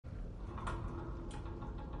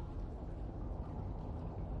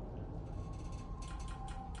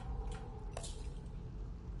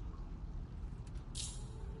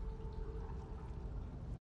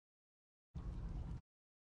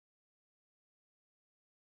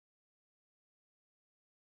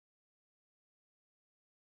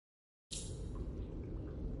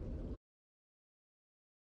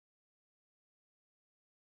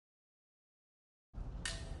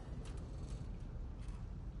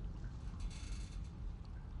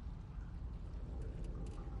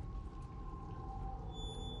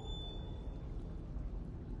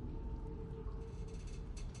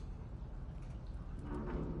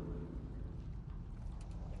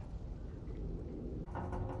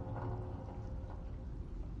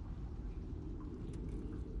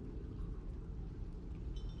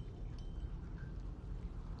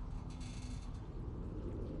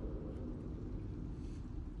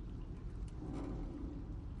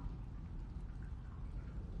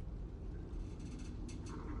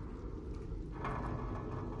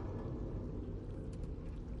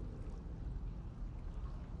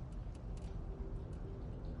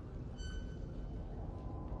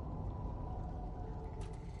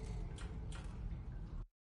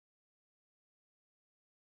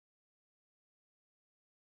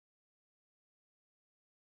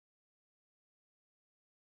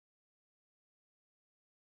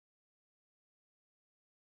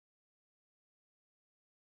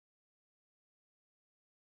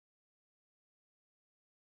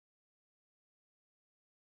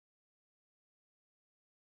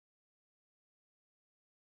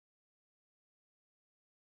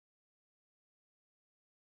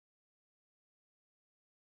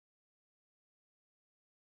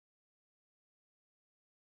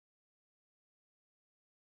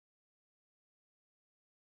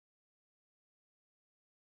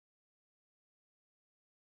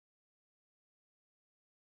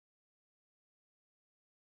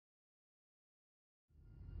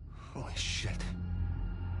Holy shit.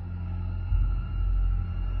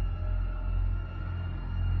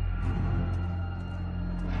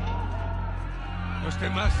 Los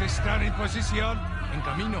demás están en posición. En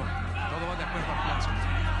camino. Todo va de acuerdo al plan, señor.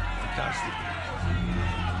 Fantástico.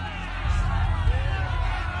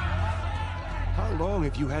 How long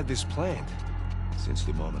have you had this planned? Since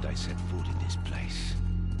the moment I set foot in this place.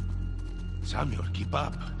 Samuel, keep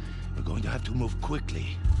up. We're going to have to move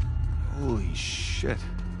quickly. Holy shit.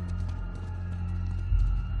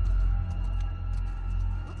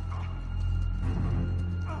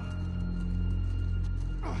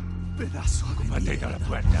 Pedazo de Mantén a la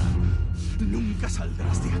puerta. Nunca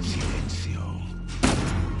saldrás de aquí. Silencio.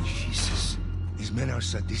 Jesus. These men are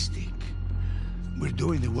sadistic. We're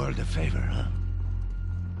doing the world a favor, huh?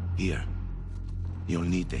 Here. You'll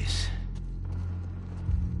need this.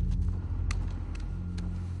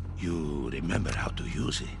 You remember how to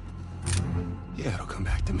use it? Yeah, it'll come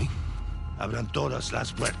back to me. Abran todas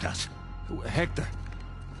las puertas. Hector,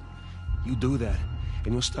 you do that,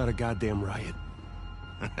 and you'll start a goddamn riot.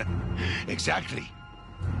 Exactly.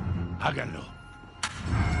 Háganlo.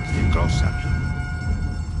 Stay close, Samuel.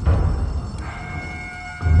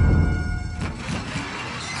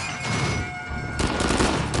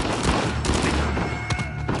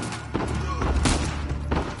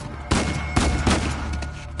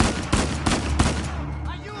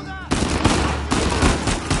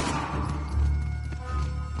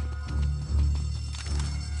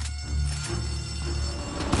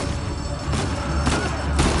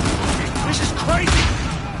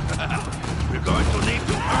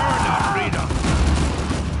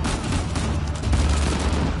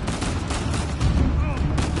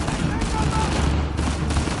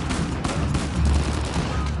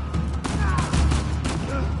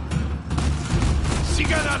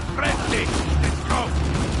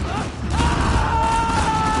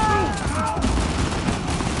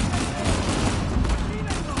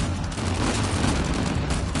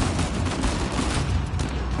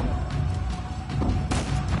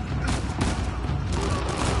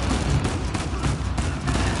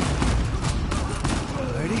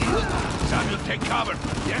 Take cover.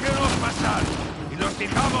 Déjenos pasar. Y los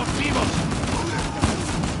dejamos vivos.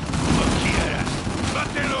 Como quieras.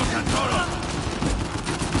 Mátelos a todos.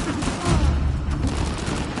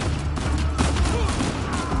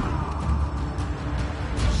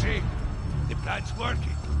 See? The plan's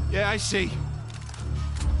working. Yeah, I see.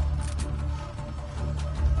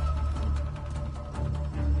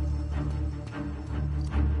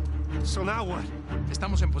 So now what?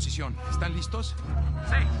 Estamos en posición. ¿Están listos?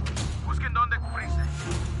 Sí. Busquen dónde cubrirse.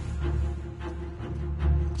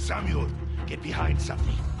 Samuel, get behind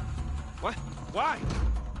something. What? Why?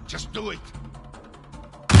 Just do it.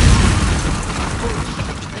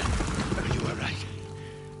 Are you all right?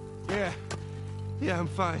 Yeah. Yeah, I'm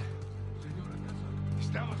fine.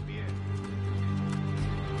 Estamos bien.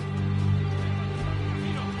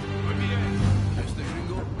 Muy bien. Este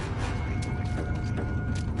gringo.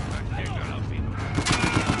 Manténgalo fino.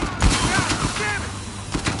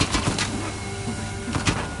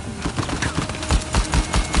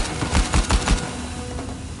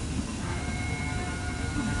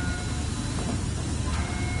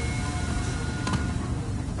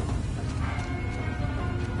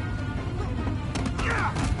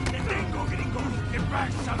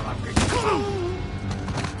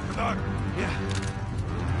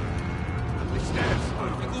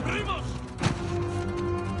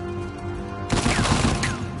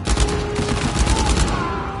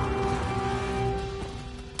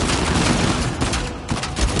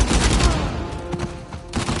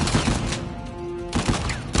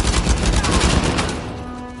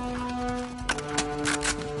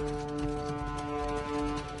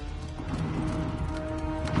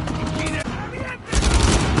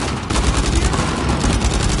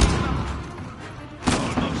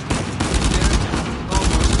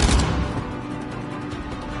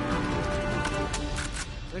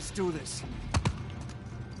 Let's do this.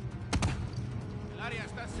 El área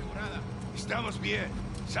está asegurada. Estamos bien.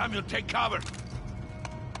 Samuel, take cover.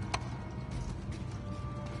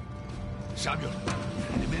 Samuel,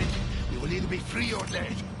 in a minute, we will either be free or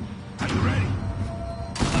dead. Are you ready?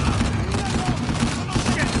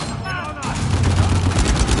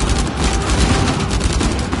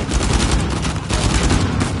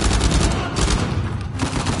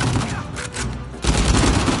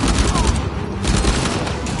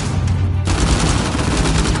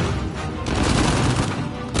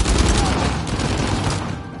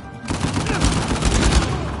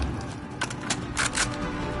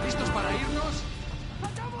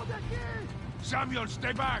 Samuel,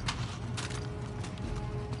 stay back!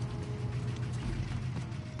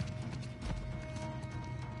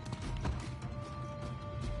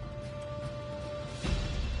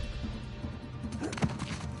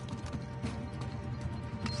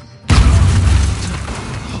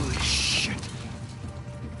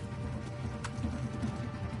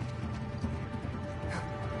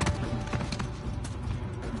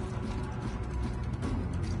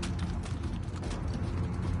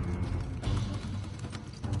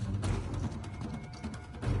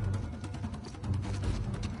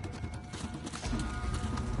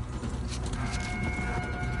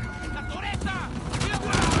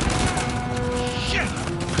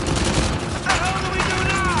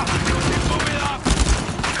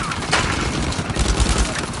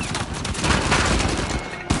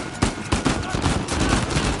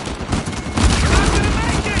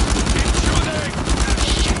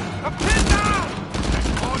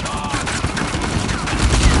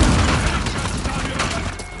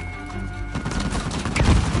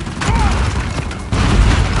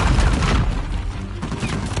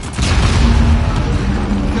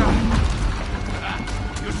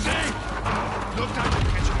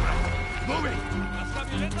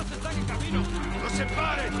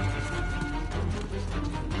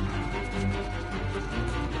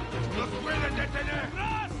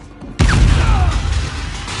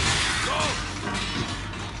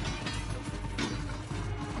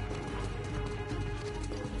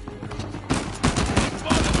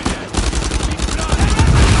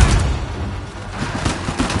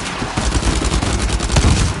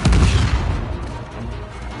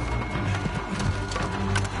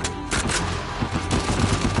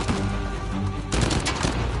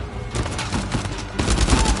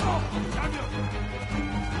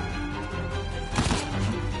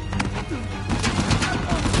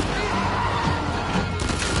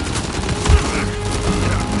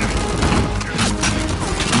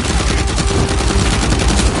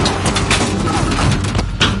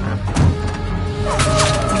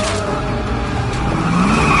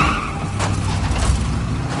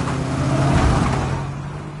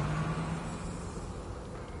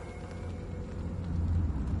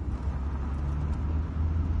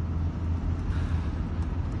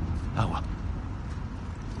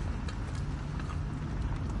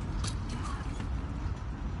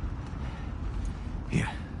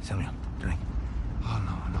 Samuel, drink. Oh,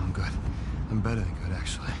 no, I'm good. I'm better than good,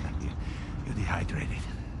 actually. You're dehydrated.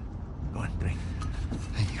 Go on, drink.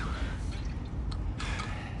 Thank you.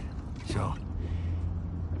 So,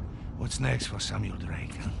 what's next for Samuel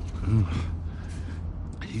Drake, huh?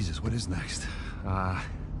 Jesus, what is next? I'm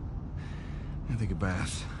gonna take a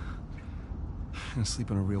bath. I'm gonna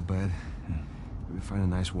sleep on a real bed. Maybe find a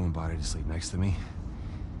nice warm body to sleep next to me.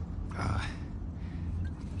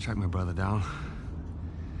 Track my brother down.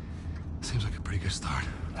 Seems like a pretty good start.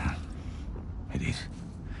 It is.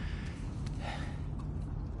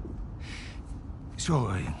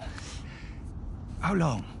 So, how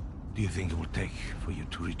long do you think it will take for you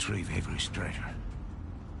to retrieve Avery's treasure?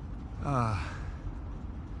 I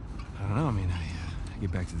don't know. I mean, I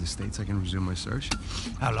get back to the States, I can resume my search.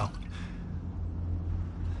 How long?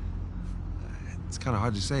 It's kind of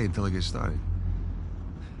hard to say until I get started.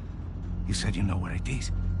 You said you know where it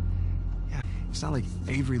is. Yeah, it's not like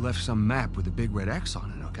Avery left some map with a big red X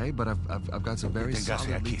on it, okay? But I've got some very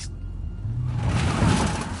solid leads.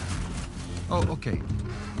 Oh, okay.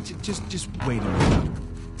 Just wait a minute.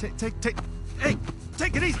 Take. Hey,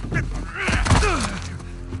 take it easy.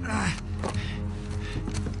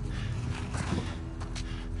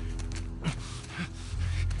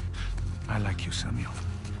 I like you, Samuel.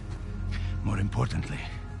 More importantly,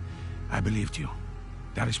 I believed you.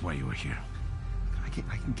 That is why you were here. I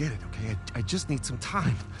can get it, okay? I just need some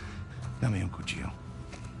time. Dame un cuchillo.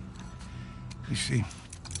 You see,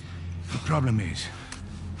 the problem is,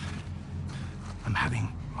 I'm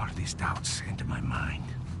having all these doubts into my mind.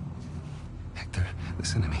 Hector,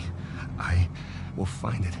 listen to me. I will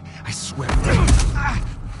find it. I swear.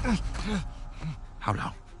 How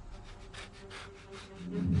long?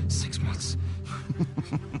 6 months.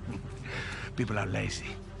 People are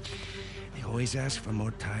lazy. They always ask for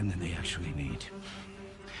more time than they actually need.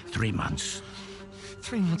 3 months.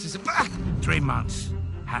 3 months is... 3 months.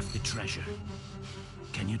 Half the treasure.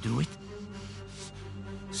 Can you do it?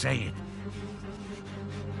 Say it.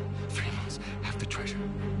 3 months, half the treasure.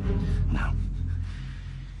 Now,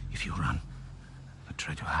 if you run, or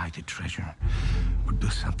try to hide the treasure, or do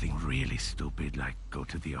something really stupid like go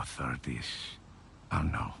to the authorities, I'll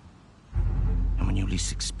know. And when you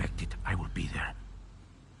least expect it, I will be there.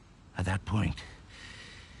 At that point,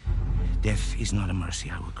 death is not a mercy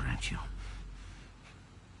I will grant you.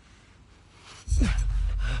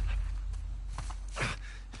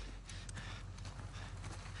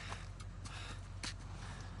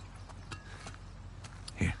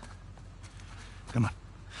 Here. Come on.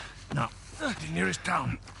 Now, the nearest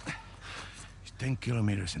town is 10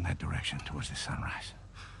 kilometers in that direction towards the sunrise.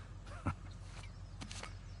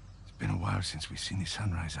 It's been a while since we've seen the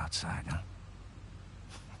sunrise outside, huh?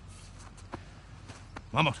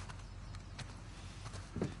 Vamos.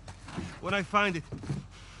 When I find it...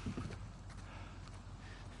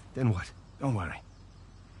 Then what? Don't worry.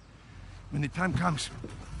 When the time comes,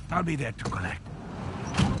 I'll be there to collect.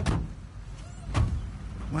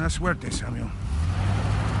 Buena suerte, Samuel.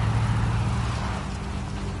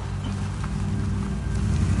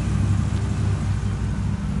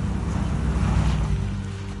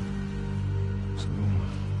 So,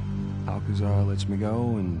 Alcazar lets me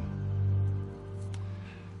go, and...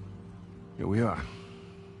 here we are.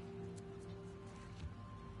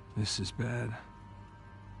 This is bad.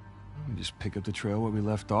 We just pick up the trail where we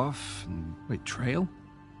left off, and... Wait, trail?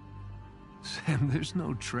 Sam, there's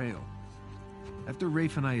no trail. After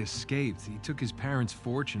Rafe and I escaped, he took his parents'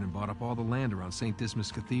 fortune and bought up all the land around St.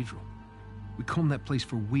 Dismas Cathedral. We combed that place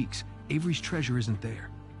for weeks. Avery's treasure isn't there.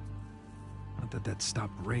 Not that that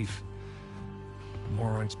stopped Rafe. The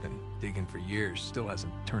moron's been digging for years, still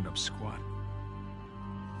hasn't turned up squat.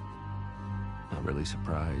 Not really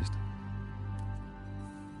surprised.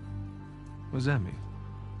 What does that mean?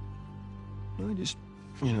 I just,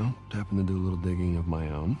 you know, happened to do a little digging of my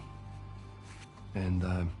own. And,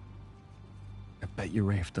 I bet you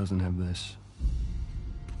Rafe doesn't have this.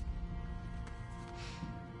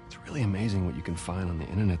 It's really amazing what you can find on the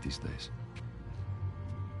internet these days.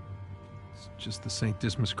 It's just the St.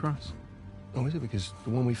 Dismas cross. Oh, is it? Because the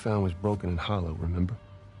one we found was broken and hollow, remember?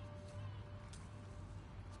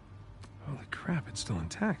 Holy crap, it's still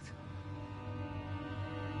intact.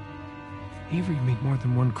 Avery made more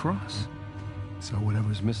than one cross. So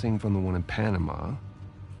whatever's missing from the one in Panama...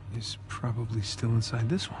 is probably still inside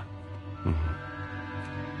this one. Mm-hmm.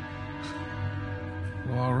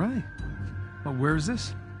 Well, all right. Well, where is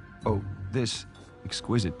this? Oh, this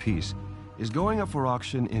exquisite piece is going up for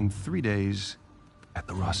auction in 3 days at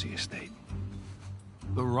the Rossi estate.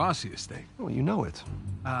 The Rossi estate. Oh, you know it.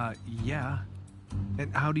 Yeah.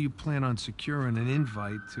 And how do you plan on securing an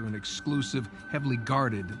invite to an exclusive, heavily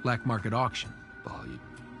guarded black market auction? Well, you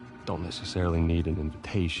don't necessarily need an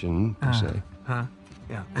invitation, per se. Huh?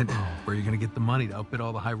 Yeah. And where are you going to get the money to outbid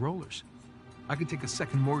all the high rollers? I could take a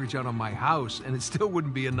second mortgage out on my house, and it still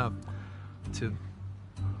wouldn't be enough to...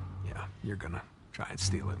 Yeah, you're going to try and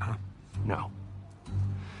steal it, huh? No.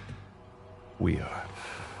 We are.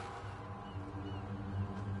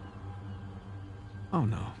 Oh,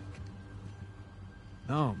 no.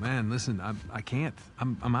 No, man, listen, I can't.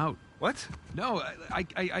 I'm out. What? No,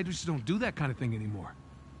 I just don't do that kind of thing anymore.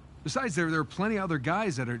 Besides, there are plenty of other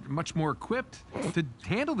guys that are much more equipped to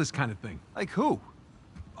handle this kind of thing. Like who?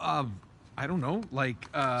 I don't know, like,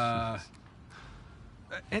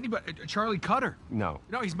 anybody, Charlie Cutter. No.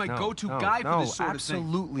 No, he's my go-to guy for this sort of thing.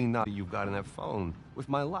 Absolutely not. You've got on that phone with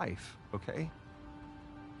my life, okay?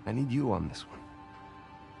 I need you on this one.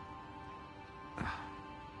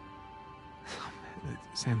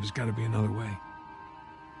 Sam, there's got to be another way.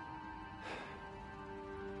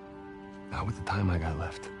 Not with the time I got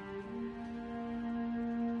left.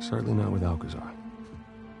 Certainly not with Alcazar.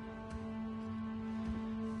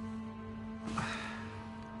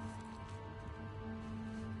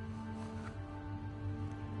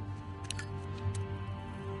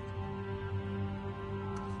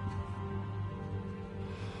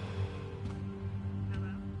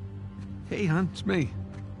 Hey, hon, it's me.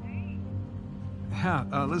 Yeah,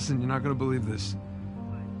 listen, you're not gonna believe this.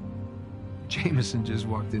 Jameson just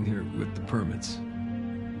walked in here with the permits.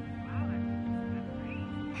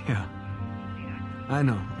 Yeah. I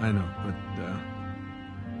know, but,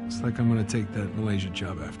 it's like I'm gonna take that Malaysia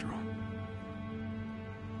job after all.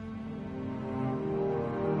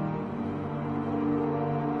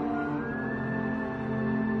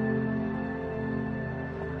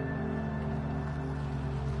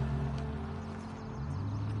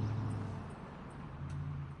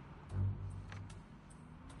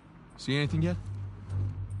 See anything yet?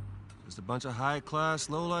 Just a bunch of high-class,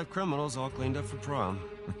 low-life criminals all cleaned up for prom.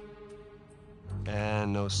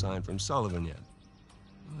 And no sign from Sullivan yet.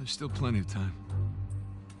 Well, there's still plenty of time.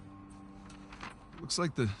 Looks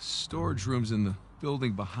like the storage room's in the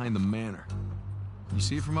building behind the manor. You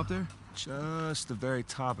see it from up there? Just the very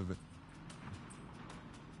top of it.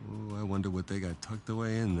 Oh, I wonder what they got tucked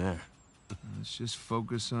away in there. Let's just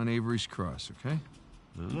focus on Avery's Cross, okay?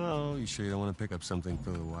 No, you sure you don't want to pick up something for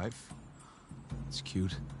the wife? It's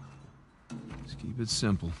cute. Just keep it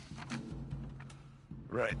simple.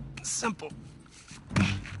 Right. Simple.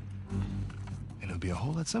 And it'd be a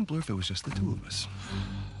whole lot simpler if it was just the two of us.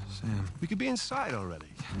 Sam. We could be inside already.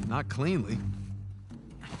 Not cleanly.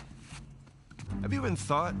 Have you even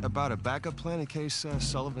thought about a backup plan in case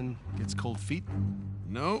Sullivan gets cold feet?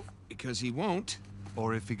 No, because he won't.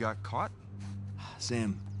 Or if he got caught?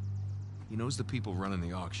 Sam, he knows the people running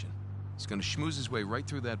the auction. He's gonna schmooze his way right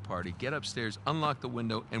through that party, get upstairs, unlock the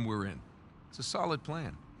window, and we're in. It's a solid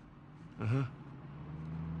plan. Uh-huh.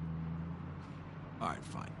 All right,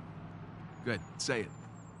 fine. Good, say it.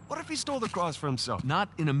 What if he stole the cross for himself? Not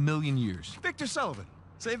in a million years. Victor Sullivan.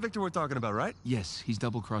 Same Victor we're talking about, right? Yes, he's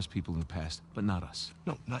double-crossed people in the past, but not us.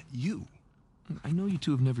 No, not you. I know you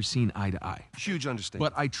two have never seen eye to eye. Huge understanding.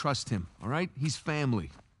 But I trust him, all right? He's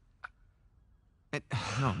family. And,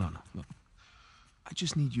 no. I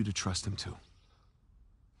just need you to trust him, too.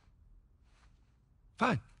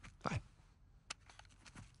 Fine.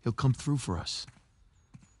 He'll come through for us.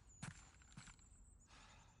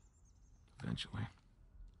 Eventually.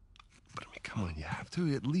 But I mean, come on, you have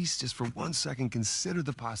to at least just for 1 second consider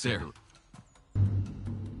the possibility.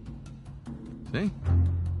 See?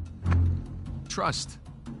 Trust.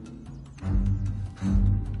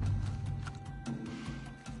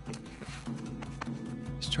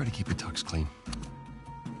 Just try to keep your tux clean.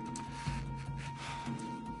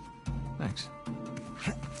 Thanks.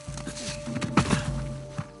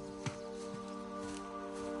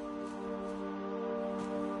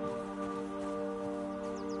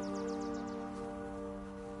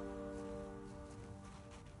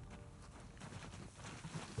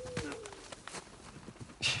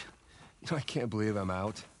 I can't believe I'm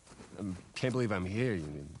out. I can't believe I'm here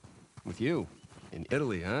with you. In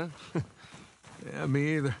Italy, huh? Yeah,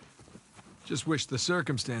 me either. Just wish the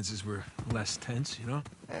circumstances were less tense, you know?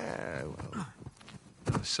 Well.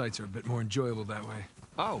 The sights are a bit more enjoyable that way.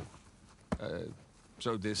 Oh.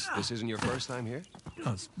 So this isn't your first time here?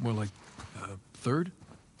 No, it's more like third.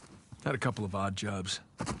 Had a couple of odd jobs.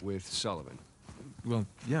 With Sullivan? Well,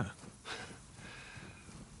 yeah.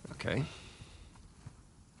 Okay.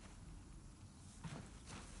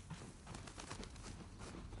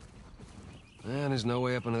 And there's no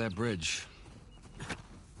way up under that bridge.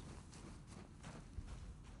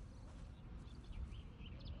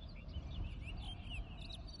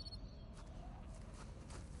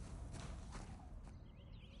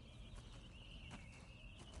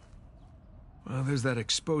 Well, there's that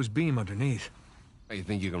exposed beam underneath. Oh, you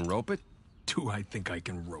think you can rope it? Do I think I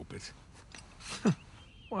can rope it?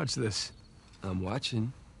 Watch this. I'm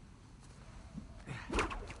watching.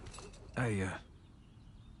 I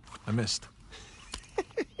missed.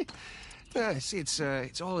 See,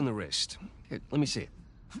 it's all in the wrist. Here, let me see it.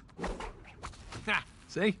 Ha!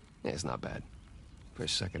 See? Yeah, it's not bad. For a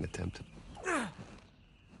second attempt.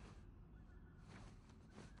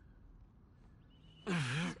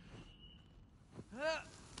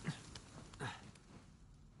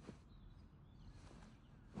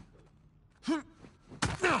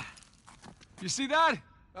 You see that?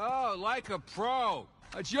 Oh, like a pro.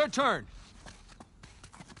 It's your turn.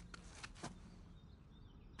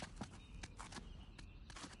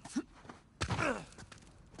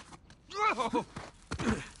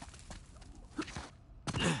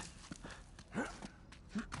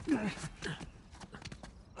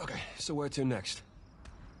 Okay, so where to next?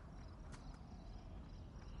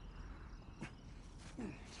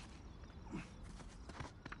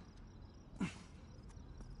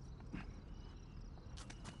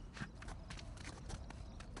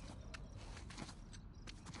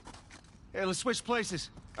 Hey, let's switch places.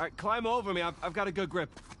 All right, climb over me. I've got a good grip.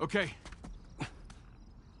 Okay.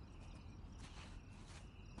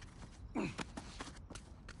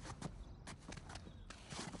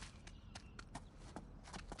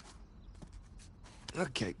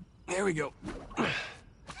 Okay, here we go.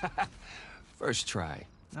 First try.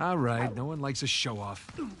 All right, no one likes a show-off.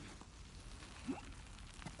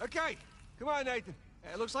 Okay, come on, Nathan.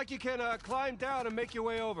 It looks like you can climb down and make your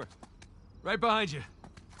way over. Right behind you.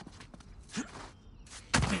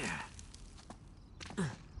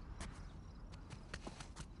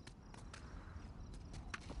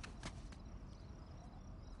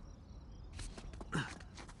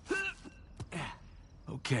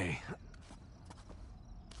 Okay.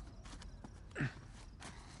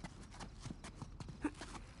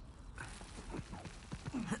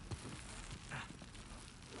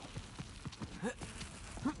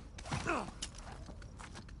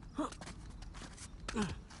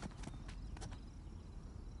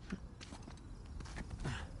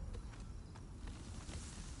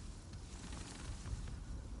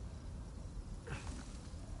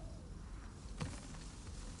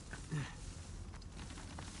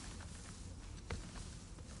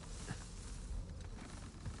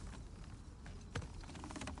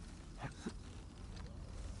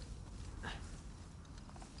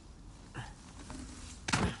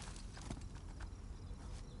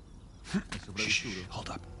 Shh, hold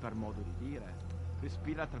up. Per modo di dire,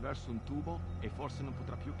 respira attraverso un tubo e forse non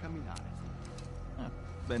potrà più camminare.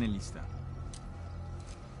 Bene gli sta.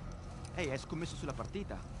 Ehi, hai scommesso sulla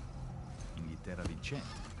partita? Inghilterra vincente.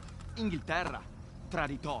 Inghilterra,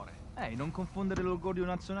 traditore. Non confondere l'orgoglio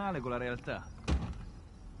nazionale con la realtà.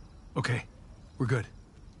 Okay, we're good.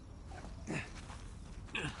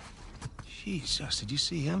 Jesus, did you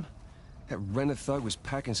see him? That rented thug was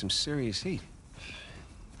packing some serious heat.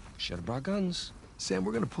 Should have brought guns. Sam,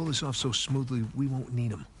 we're gonna pull this off so smoothly, we won't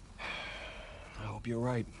need them. I hope you're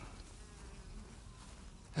right.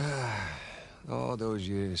 All those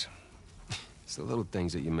years. It's the little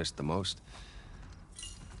things that you miss the most.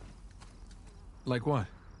 Like what?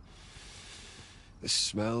 The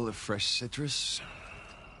smell of fresh citrus.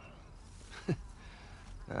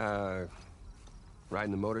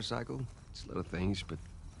 Riding the motorcycle. It's little things, but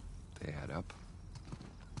they add up.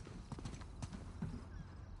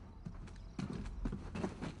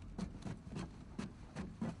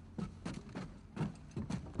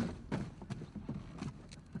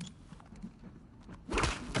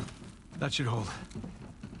 That should hold.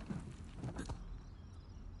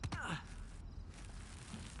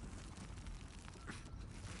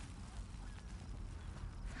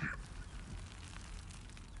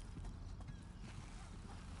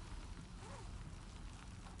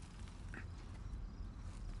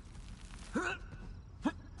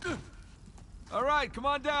 All right, come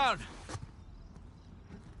on down.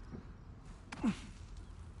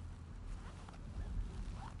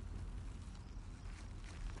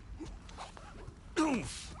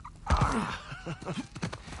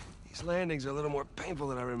 These landings are a little more painful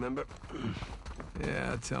than I remember.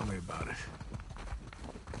 Yeah, tell me about it.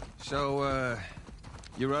 So,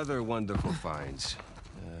 your other wonderful finds.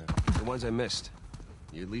 The ones I missed.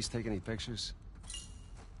 You at least take any pictures?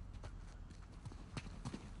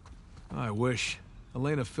 I wish.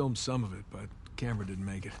 Elena filmed some of it, but camera didn't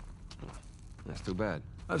make it. That's too bad.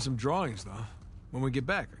 I have some drawings, though. When we get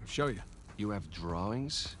back, I can show you. You have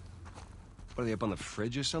drawings? What, are they up on the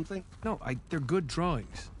fridge or something? No, they're good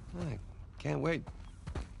drawings. I can't wait.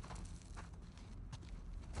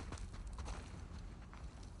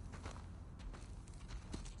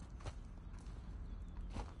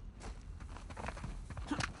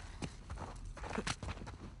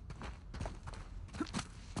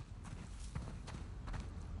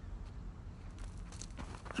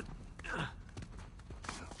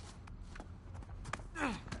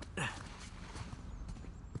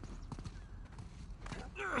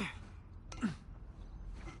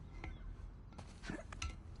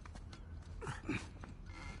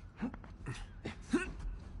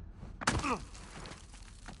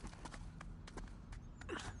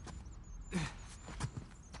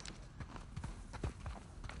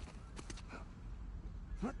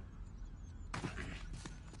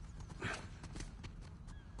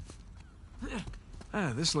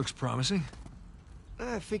 Ah, this looks promising.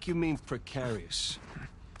 I think you mean precarious.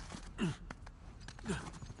 Oh,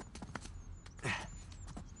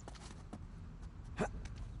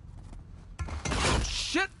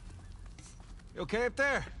 shit! You okay up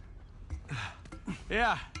there?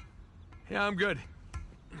 Yeah. Yeah, I'm good.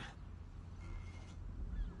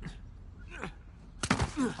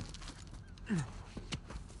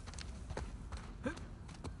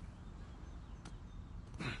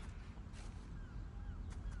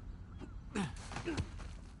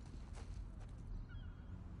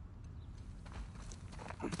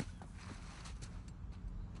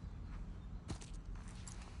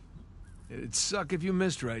 It'd suck if you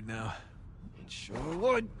missed right now. It sure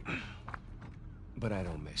would. But I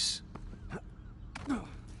don't miss.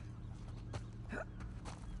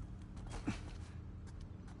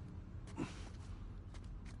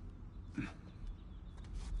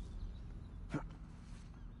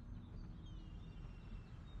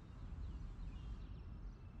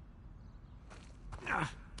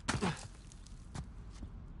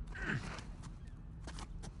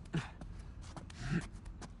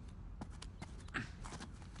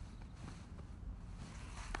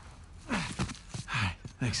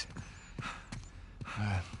 Thanks.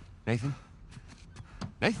 Nathan?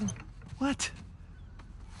 Nathan? What?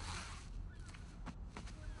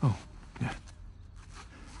 Oh, yeah.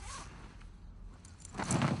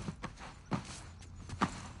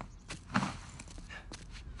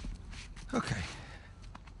 Okay.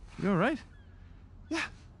 You all right? Yeah.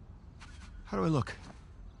 How do I look?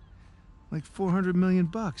 Like 400 million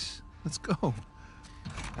bucks. Let's go. All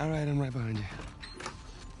right, I'm right behind you.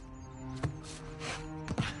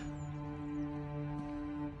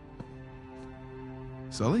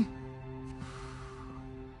 Sully?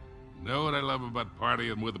 Know what I love about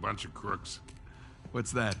partying with a bunch of crooks?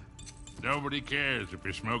 What's that? Nobody cares if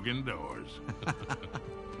you smoke indoors.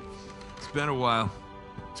 It's been a while.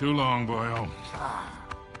 Too long, boyo.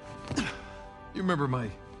 You remember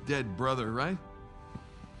my dead brother, right?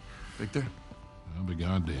 Victor? I'll be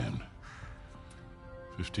goddamned.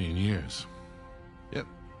 15 years. Yep.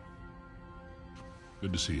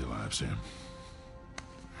 Good to see you alive, Sam.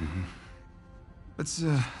 Let's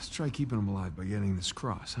try keeping him alive by getting this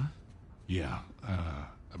cross, huh? Yeah,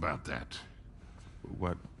 about that.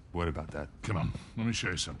 What about that? Come on, let me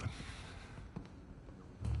show you something.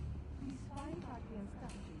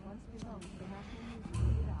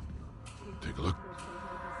 Take a look.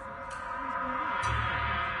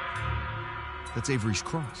 That's Avery's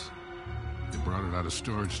cross. They brought it out of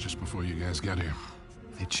storage just before you guys got here.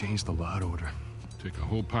 They changed the lot order. Take a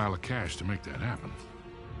whole pile of cash to make that happen.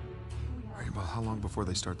 All right, well, how long before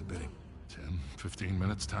they start the bidding? 10, 15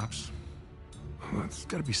 minutes tops. Well, there's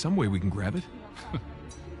got to be some way we can grab it.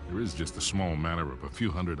 There is just a small matter of a few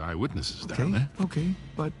hundred eyewitnesses down there. Okay,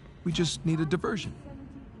 but we just need a diversion.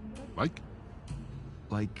 Like?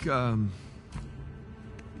 Like I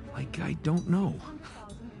don't know.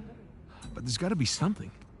 But there's got to be something.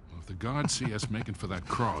 Well, if the guards see us making for that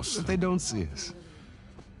cross... If they don't see us.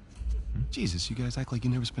 Jesus, you guys act like you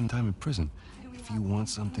never spend time in prison. If you want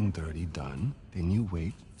something dirty done, then you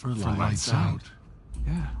wait for lights out.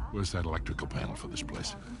 Yeah. Where's that electrical panel for this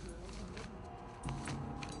place?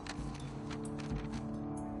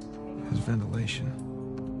 There's ventilation.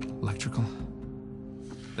 Electrical.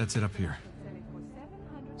 That's it up here.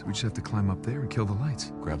 So we just have to climb up there and kill the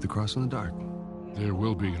lights. Grab the cross in the dark. There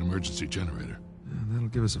will be an emergency generator. And that'll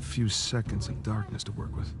give us a few seconds of darkness to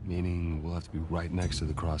work with. Meaning we'll have to be right next to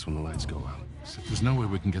the cross when the lights go out. So there's no way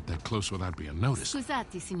we can get that close without being noticed.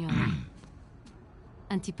 Scusate, signore.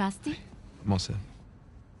 Antipasti? I'm all set.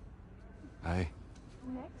 Hi.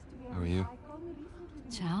 How are you?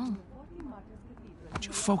 Ciao. Would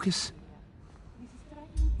you focus?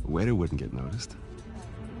 The waiter wouldn't get noticed.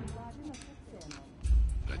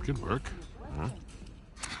 That could work. Huh?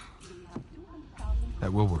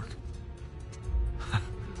 That will work.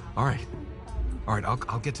 All right. All right,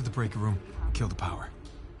 I'll get to the breaker room, kill the power.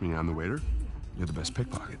 You mean I'm the waiter? You're the best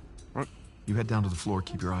pickpocket. What? You head down to the floor,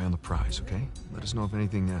 keep your eye on the prize, okay? Let us know if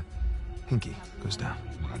anything, hinky goes down.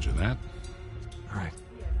 Roger that. All right.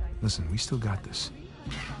 Listen, we still got this.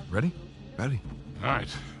 Ready? Ready. All right,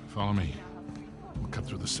 follow me. We'll cut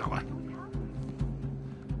through the cellar.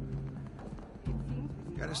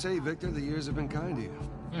 Gotta say, Victor, the years have been kind to you.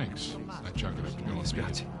 Thanks. I chalk it up to going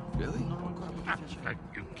Scott. Really? Are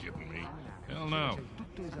you kidding me? Hell no.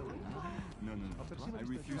 I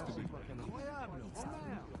refuse to be.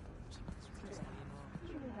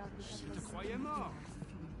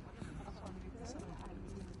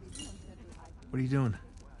 What are you doing?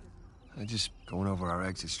 I'm just going over our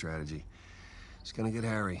exit strategy. It's gonna get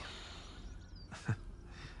hairy.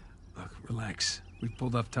 Relax. We've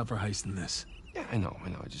pulled off tougher heists than this. Yeah, I know.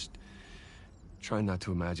 I just try not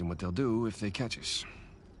to imagine what they'll do if they catch us.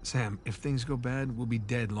 Sam, if things go bad, we'll be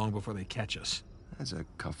dead long before they catch us. That's a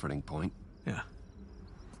comforting point. Yeah.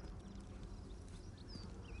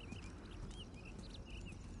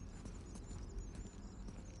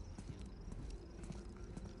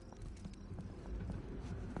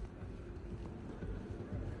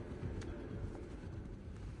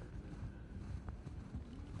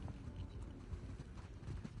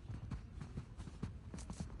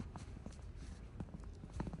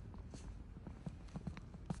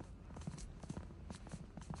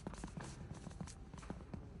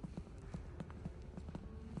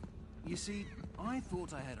 You see, I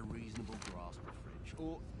thought I had a reasonable grasp of French,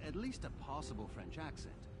 or at least a passable French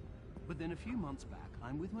accent. But then a few months back,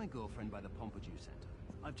 I'm with my girlfriend by the Pompidou Center.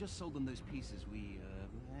 I've just sold them those pieces we,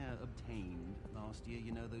 obtained last year.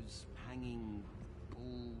 You know, those hanging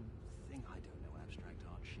bull thing? I don't know, abstract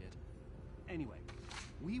art shit. Anyway,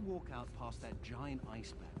 we walk out past that giant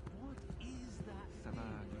ice bag. What is that thing?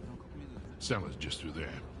 Cellar's just through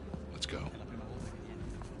there. Let's go.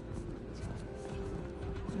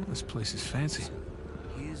 This place is fancy.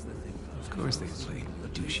 Here's the thing. Of course they play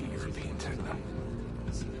douchey European techno.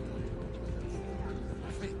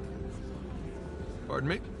 Pardon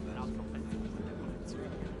me?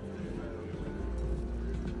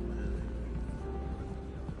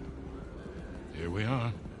 Here we are.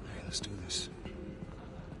 Hey, let's do this.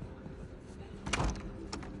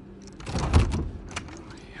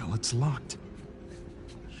 Hell, it's locked.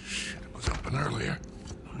 Shit, it was open earlier.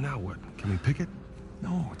 Now what? Can we pick it?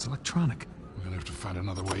 No, it's electronic. We're gonna have to find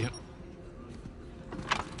another way in.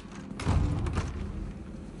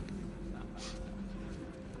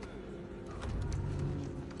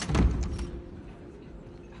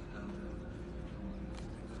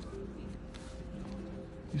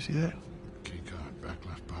 You see that? Key card, back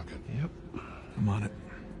left pocket. Yep. I'm on it.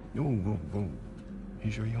 Whoa, whoa, whoa. You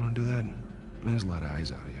sure you want to do that? There's a lot of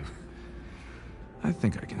eyes out here. I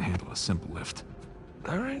think I can handle a simple lift.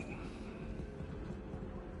 All right.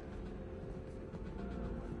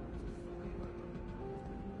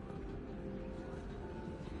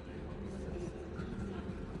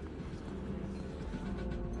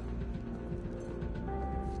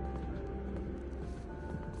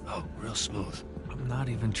 Oh, real smooth. I'm not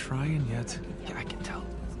even trying yet. Yeah, I can tell.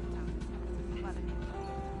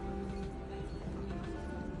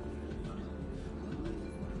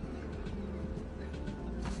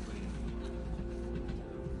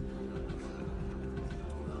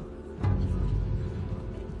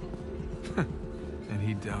 And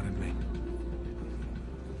he doubted me.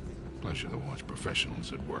 Pleasure to watch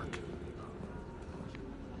professionals at work.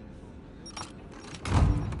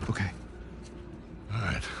 Okay. All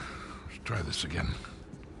right, let's try this again.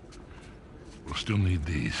 We'll still need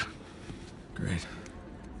these. Great.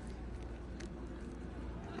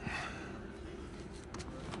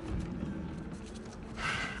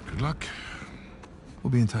 Good luck.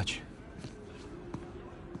 We'll be in touch.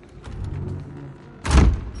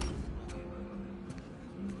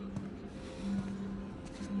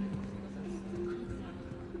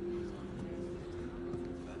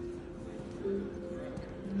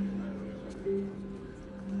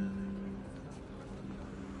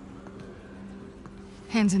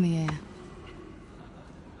 Hands in the air.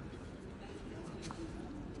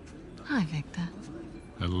 Hi, Victor.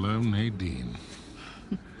 Hello, Nadine.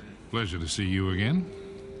 Pleasure to see you again.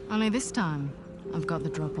 Only this time, I've got the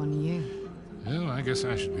drop on you. Well, I guess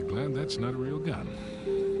I should be glad that's not a real gun.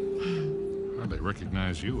 Hardly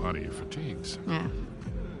recognize you out of your fatigues. Yeah.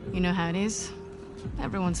 You know how it is.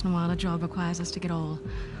 Every once in a while, a job requires us to get all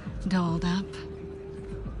dolled up.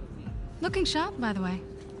 Looking sharp, by the way.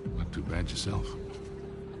 Not too bad yourself.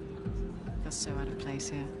 Feels so out of place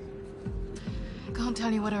here. Can't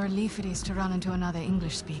tell you what a relief it is to run into another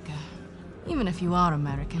English speaker. Even if you are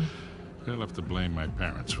American. They'll have to blame my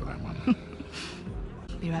parents for that one.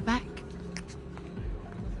 Be right back.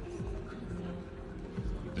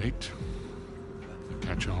 Date? You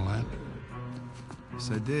catch all that?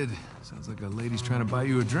 Yes, I did. Sounds like a lady's trying to buy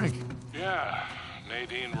you a drink. Yeah,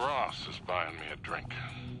 Nadine Ross is buying me a drink.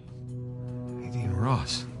 Nadine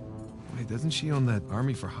Ross. Wait, doesn't she own that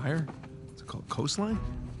Army for Hire? What's it called, Coastline?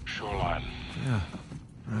 Shoreline. Yeah,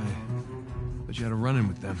 right. But you had a run-in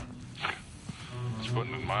with them. It's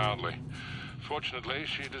putting it mildly. Fortunately,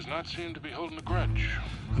 she does not seem to be holding a grudge.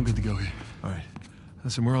 I'm good to go here. All right.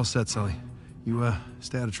 Listen, we're all set, Sully. You,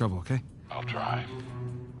 stay out of trouble, okay? I'll try.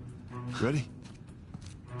 Ready?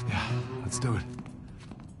 Yeah, let's do it.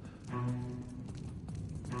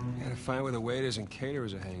 Gotta find where the waiters and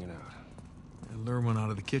caterers are hanging out. I'll lure one out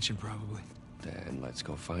of the kitchen, probably. Then let's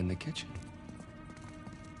go find the kitchen.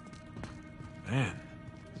 Man,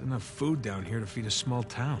 there's enough food down here to feed a small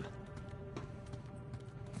town.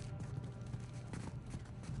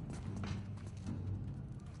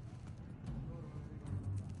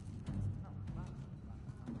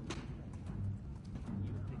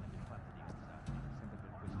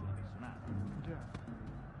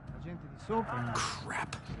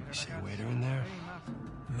 Crap. You see a waiter in there?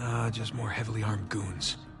 Nah, just more heavily armed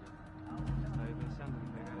goons.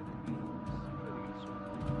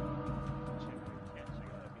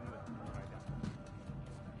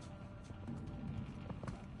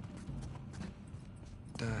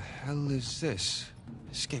 The hell is this?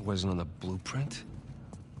 This gate wasn't on the blueprint.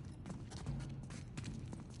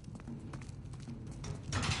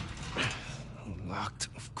 Locked,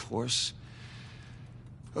 of course.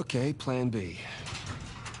 Okay, plan B.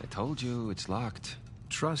 I told you, it's locked.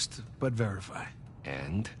 Trust, but verify.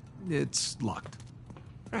 And? It's locked.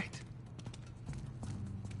 Right.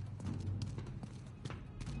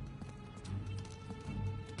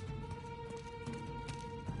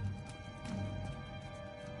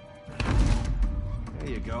 There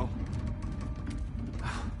you go. I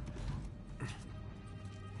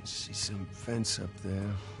see some fence up there.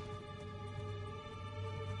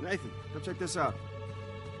 Nathan, come check this out.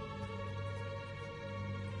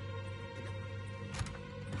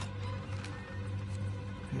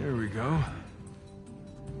 Here we go.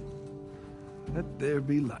 Let there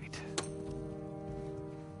be light.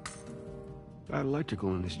 Got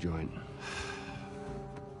electrical in this joint.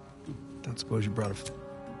 Don't suppose you brought a...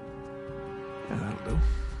 Yeah, that'll do.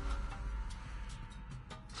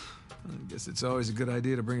 I guess it's always a good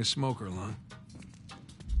idea to bring a smoker along.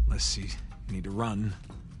 Unless you need to run.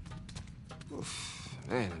 Oof.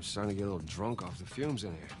 Man, I'm starting to get a little drunk off the fumes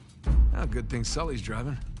in here. Ah, good thing Sully's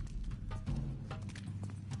driving.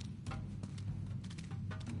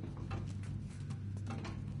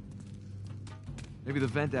 Maybe the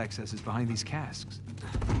vent access is behind these casks.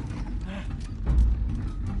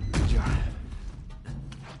 Good job.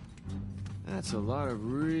 That's a lot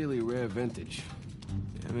of really rare vintage.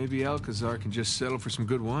 Yeah, maybe Alcazar can just settle for some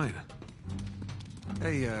good wine.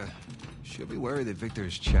 Hey, should be worried that Victor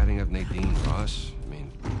is chatting up Nadine Ross. I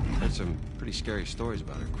mean, heard some pretty scary stories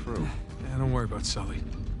about her crew. Yeah, don't worry about Sully.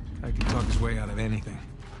 I can talk his way out of anything.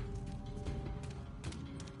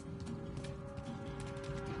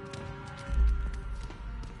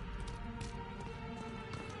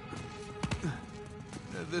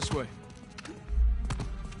 This way.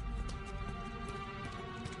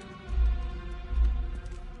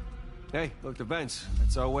 Hey, look, the vents.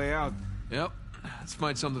 That's our way out. Yep. Let's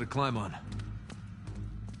find something to climb on.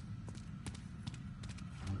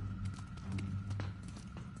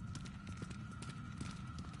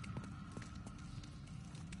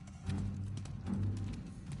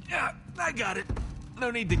 Yeah, I got it.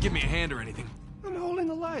 No need to give me a hand or anything. I'm holding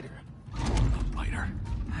the lighter. A lighter.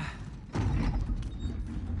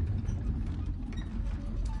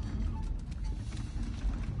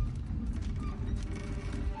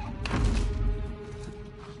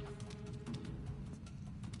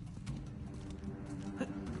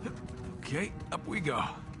 Okay, up we go.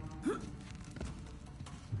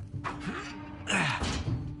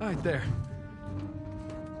 Right there.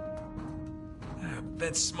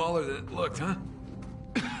 That's smaller than it looked, huh?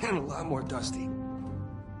 And a lot more dusty.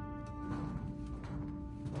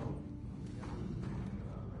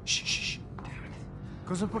 Shh, shh, shh. Damn it.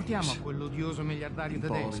 Cosa portiamo a quell'odioso miliardario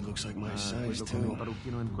Baldy tedesco? looks like my size, Quello con un too.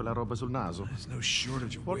 parrucchino e quella roba sul naso. There's no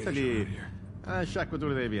shortage of waiters Portagli around here.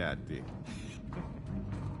 sciacquature dei piatti.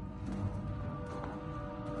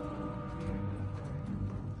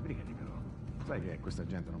 Sbrigati però. Sai che a questa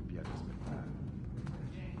gente non piace aspettare.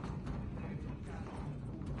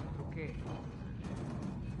 Ok.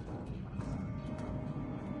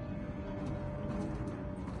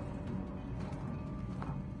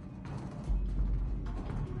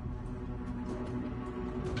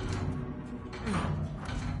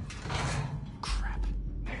 Crap.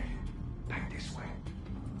 Back this way.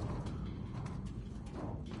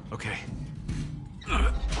 Okay.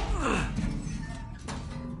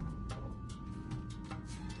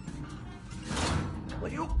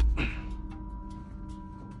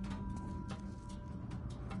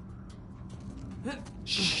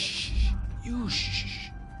 Shh. You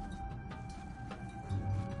shh.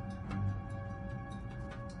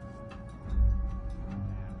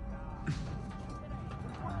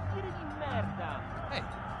 Ehi,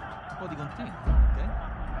 un po' di contento, ok?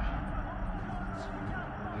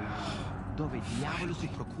 Dove diavolo si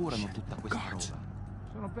procurano tutta questa roba?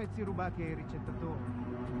 Sono pezzi rubati ai ricettatori.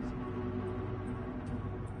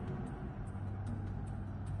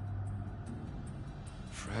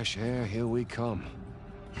 Fresh air, here we come.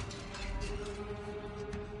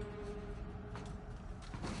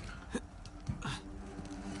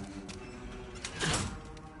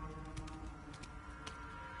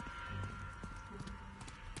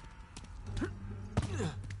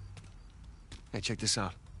 Hey, check this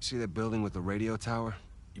out. See that building with the radio tower?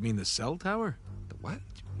 You mean the cell tower? The what?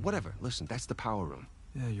 Whatever. Listen, that's the power room.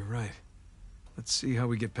 Yeah, you're right. Let's see how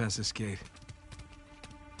we get past this gate.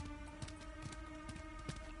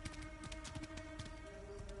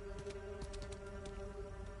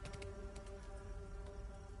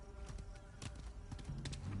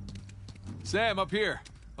 Sam, up here.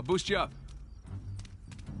 I'll boost you up.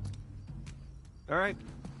 All right.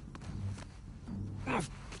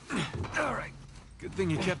 All right. Good thing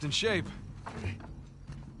you kept in shape.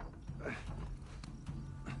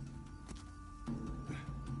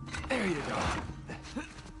 There you go.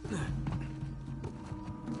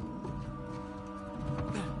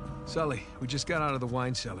 Sully, we just got out of the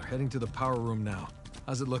wine cellar, heading to the power room now.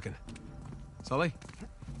 How's it looking? Sully?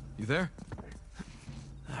 You there?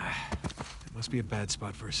 It must be a bad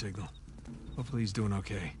spot for a signal. Hopefully he's doing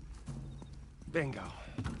okay. Bingo.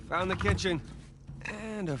 Found the kitchen.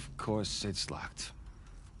 And of course, it's locked.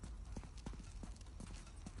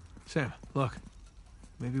 Sam, look.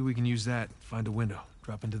 Maybe we can use that, find a window,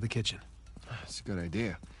 drop into the kitchen. That's a good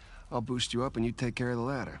idea. I'll boost you up and you take care of the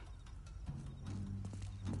ladder.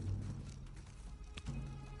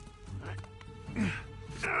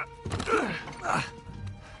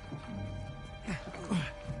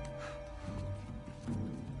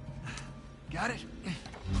 Got it?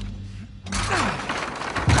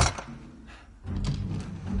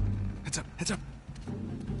 Heads up, heads up.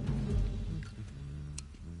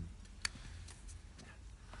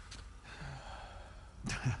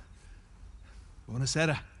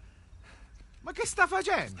 Buonasera. Ma che sta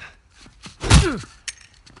facendo?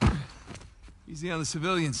 Easy on the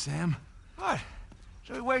civilians, Sam. What?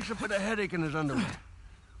 So he wakes up with a headache in his underwear.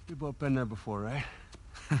 We've both been there before, right?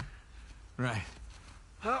 Right.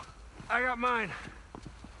 Well, I got mine.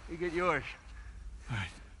 You get yours. All right.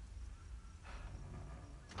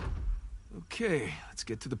 Okay, let's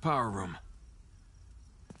get to the power room.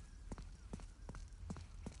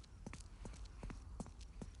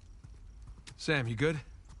 Sam, you good?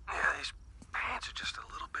 Yeah, these pants are just a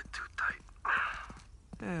little bit too tight.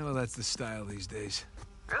 Yeah, well, that's the style these days.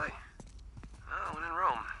 Really? Oh, when in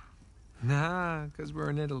Rome. Nah, because we're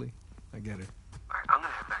in Italy. I get it. All right, I'm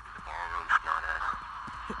gonna head back to the ballroom.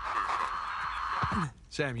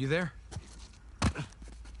 Sam, you there?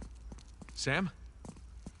 Sam?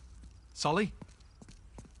 Sully?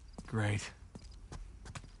 Great.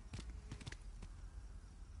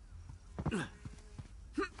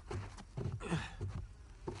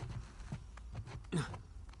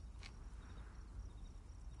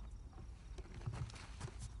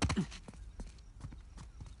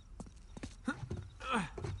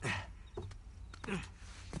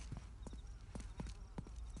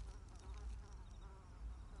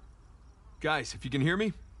 Guys, if you can hear me,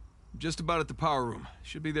 I'm just about at the power room.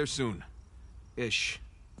 Should be there soon. Ish.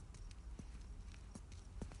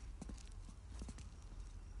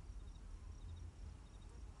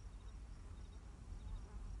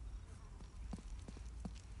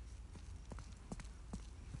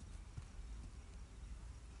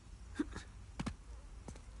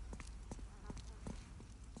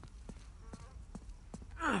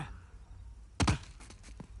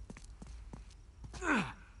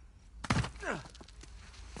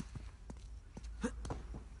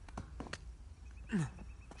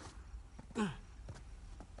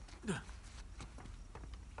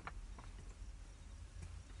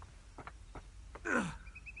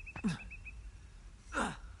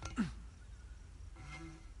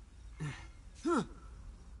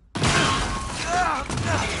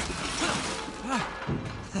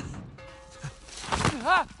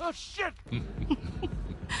 Oh, shit!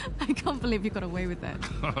 I can't believe you got away with that.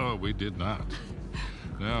 Oh, we did not.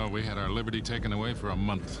 No, we had our liberty taken away for a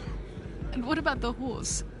month. And what about the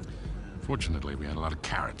horse? Fortunately, we had a lot of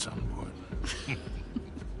carrots on board.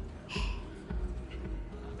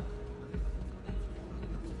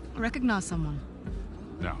 Recognize someone?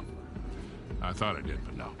 No. I thought I did,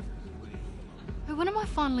 but no. When am I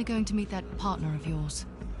finally going to meet that partner of yours?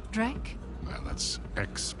 Drake? Well, that's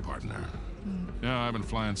ex-partner. Yeah, I've been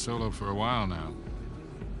flying solo for a while now.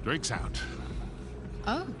 Drake's out.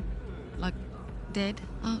 Oh. Like dead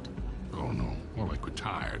out? Oh, no. More like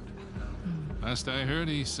retired. Last I heard,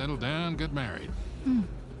 he settled down, got married.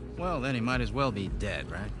 Well, then he might as well be dead,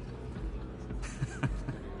 right?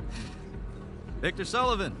 Victor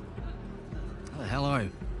Sullivan. How the hell are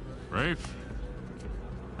you? Rafe?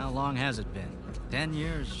 long has it been? 10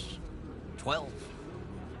 years? 12?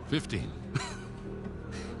 15.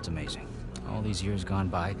 It's amazing. All these years gone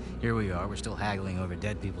by, here we are, we're still haggling over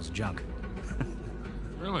dead people's junk.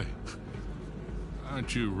 Really?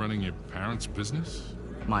 Aren't you running your parents' business?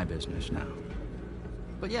 My business now.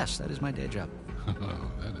 But yes, that is my day job.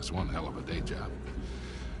 Oh, that is one hell of a day job.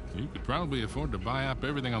 You could probably afford to buy up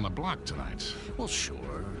everything on the block tonight. Well,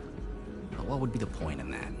 sure. But what would be the point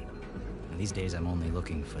in that? And these days, I'm only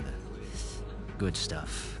looking for the good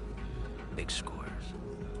stuff. Big scores.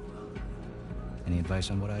 Any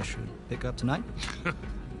advice on what I should pick up tonight?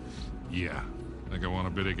 Yeah. I think I want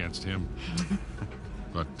to bid against him.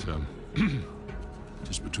 But,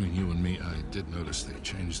 just between you and me, I did notice they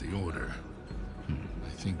changed the order. I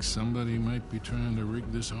think somebody might be trying to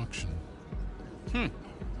rig this auction.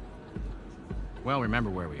 Well, remember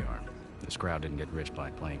where we are. This crowd didn't get rich by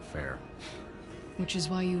playing fair. Which is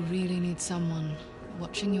why you really need someone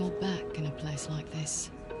watching your back in a place like this.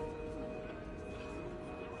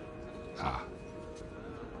 Ah.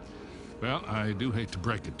 Well, I do hate to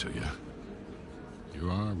break it to you.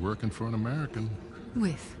 You are working for an American.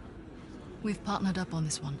 We've partnered up on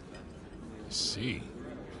this one. See.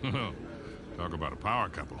 Talk about a power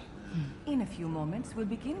couple. In a few moments, we'll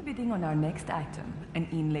begin bidding on our next item, an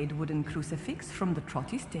inlaid wooden crucifix from the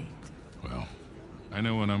Trott estate. Well, I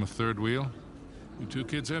know when I'm a third wheel. You two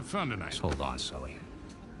kids have fun tonight. Just hold on, Sully.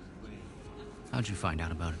 How'd you find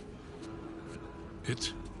out about it?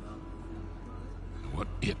 It? What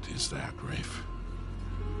it is that, Rafe?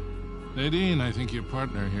 Nadine, I think your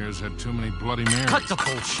partner here has had too many Bloody Marys. Cut the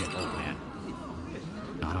bullshit, old man.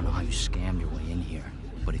 I don't know how you scammed your way in here,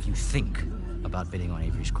 but if you think about bidding on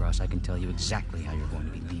Avery's Cross, I can tell you exactly how you're going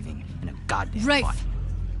to be leaving in a goddamn Rafe! fight.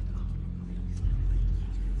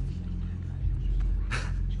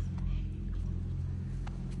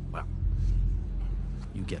 Well,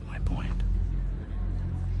 you get my point.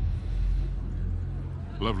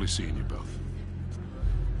 Lovely seeing you both.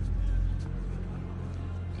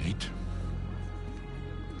 Nate?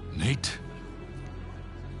 Nate?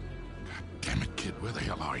 God damn it, kid, where the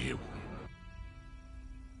hell are you?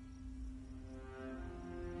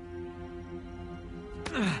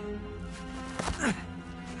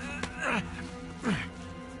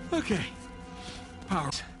 Okay. Power.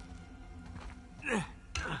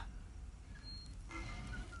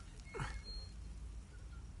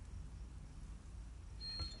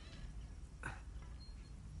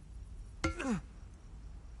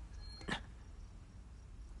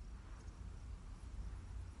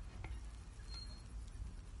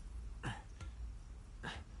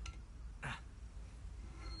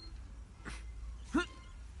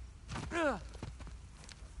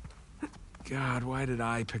 God, why did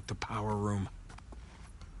I pick the power room?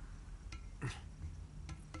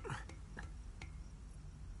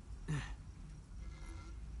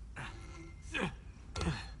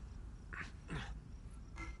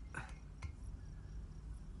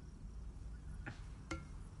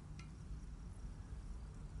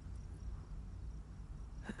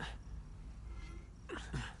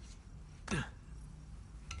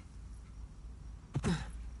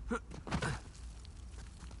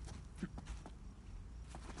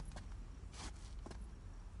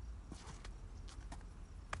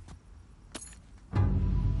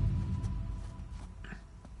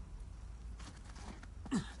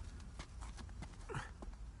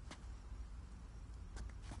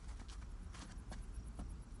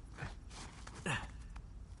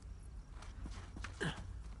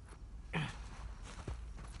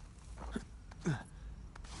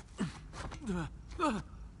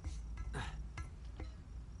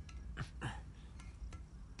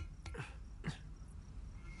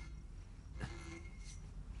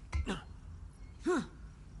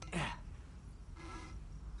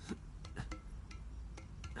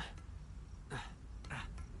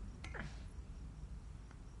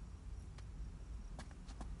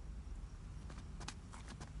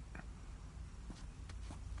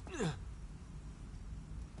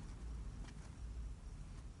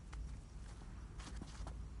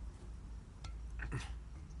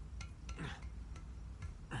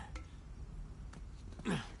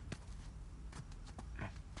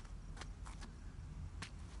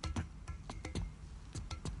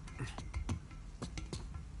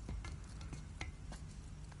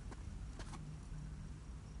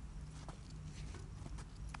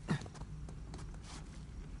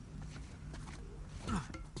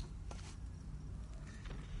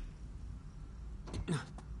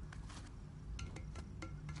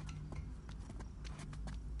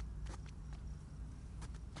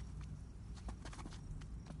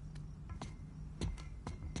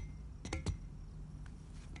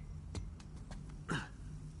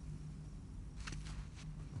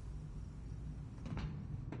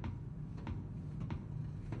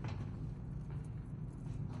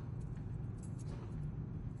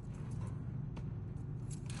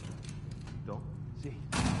 Sì.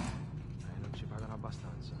 Non ci pagano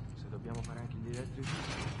abbastanza. Se dobbiamo fare anche gli elettrici...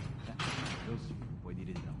 Rossi, puoi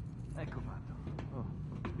dire di no. Ecco fatto. Oh,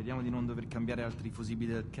 speriamo di non dover cambiare altri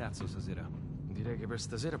fusibili del cazzo stasera. Direi che per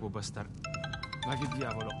stasera può bastare. Ma che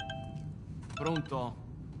diavolo? Pronto?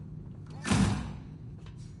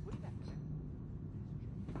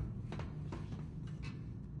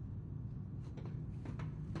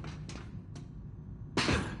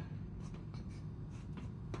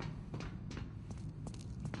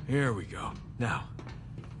 Here we go. Now,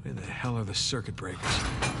 where the hell are the circuit breakers?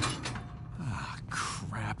 Ah,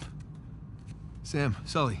 crap. Sam,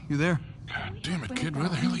 Sully, you there? God damn it, kid, where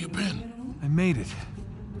the hell have you been? I made it.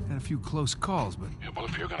 Had a few close calls, but... Yeah, well,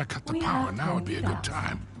 if you're gonna cut the power, now would be a good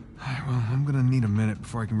time. Alright, well, I'm gonna need a minute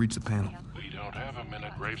before I can reach the panel. We don't have a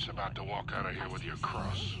minute. Rafe's about to walk out of here with your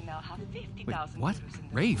cross. Wait, what?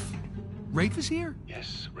 Rafe? Rafe is here?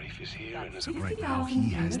 Yes, Rafe is here and is... Right now, he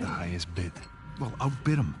has the highest bid. Well,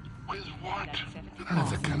 outbid him. With what? I don't have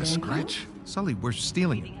that kind of scratch. Sully, we're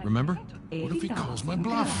stealing it, remember? What if he calls my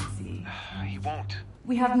bluff? He won't.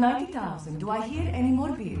 We have 90,000. Do I hear any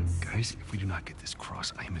more bids? Guys, if we do not get this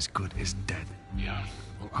cross, I am as good as dead. Yeah.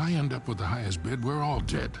 Well, I end up with the highest bid. We're all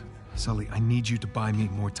dead. Sully, I need you to buy me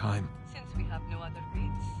more time. Since we have no other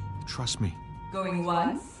bids. Trust me. Going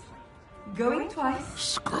once? Going twice?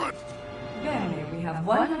 Screw it. Bene, we have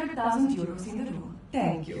 100,000 euros in the room.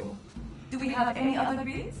 Thank you. Do we have any other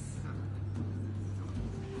bids?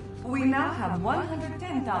 We now have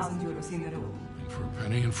 110,000 euros in the room. For a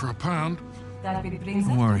penny and for a pound. That bid brings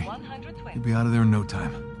Don't us worry. to 120. You'll be out of there in no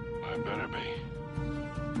time. I better be.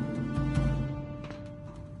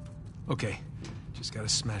 Okay. Just gotta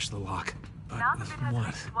smash the lock. But Now the with bid has what?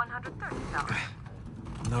 reached 130,000.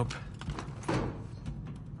 Nope.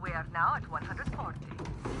 We are now at 140.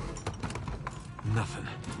 Nothing.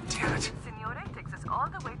 Damn it. Signore takes us all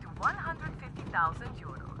the way to 150,000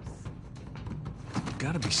 euros.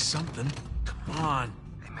 Gotta be something. Come on.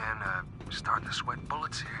 Hey, man, starting to sweat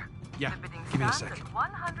bullets here. Yeah, The bidding give me a stands sec. at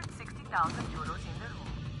 160,000 euros in the room.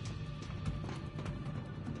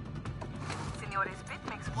 Signore's bid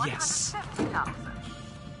makes 170,000.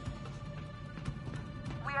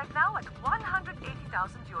 We are now at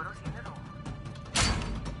 180,000 euros in the room.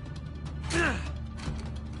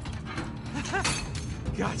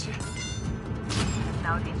 Gotcha.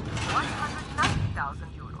 Now reached 190,000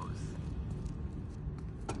 euros.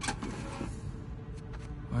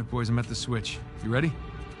 All right, boys, I'm at the switch. You ready?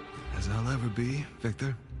 As I'll ever be,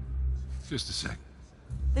 Victor. Just a sec.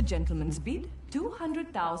 The gentleman's bid,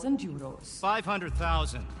 200,000 euros.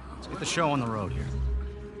 500,000. Let's get the show on the road here.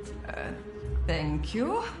 Thank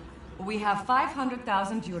you. We have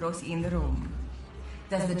 500,000 euros in the room.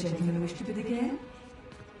 Does the gentleman wish to bid again?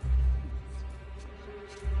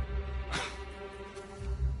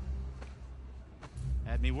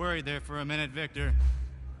 Had me worried there for a minute, Victor.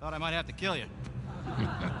 Thought I might have to kill you.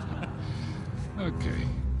 Okay,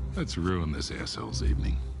 let's ruin this asshole's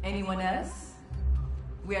evening. Anyone else?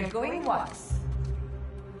 We are going once.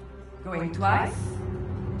 Going twice?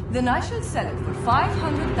 Then I shall sell it for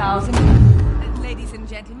 500,000. Ladies and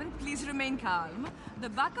gentlemen, please remain calm. The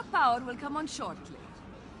backup power will come on shortly.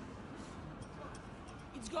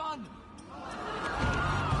 It's gone!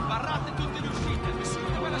 Sbarrate tutte le uscite, nessuno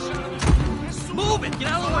deve lasciare. Move it! Get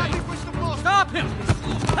out of the way! Stop him!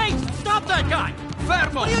 Hey, stop that guy!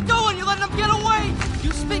 Fermo! What are you doing? You're letting him get away!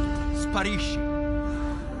 You speak... Sparisci.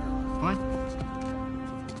 What?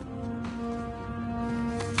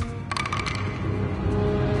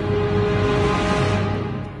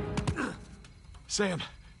 Sam,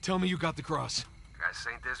 tell me you got the cross. Got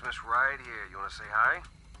St. Dismas right here. You want to say hi?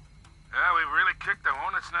 Yeah, we've really kicked the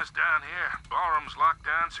hornet's nest down here. Ballroom's locked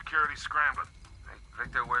down, security's scrambling. Hey,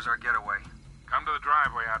 Victor, where's our getaway? Come to the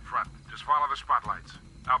driveway out front. Just follow the spotlights.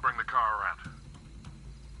 I'll bring the car around.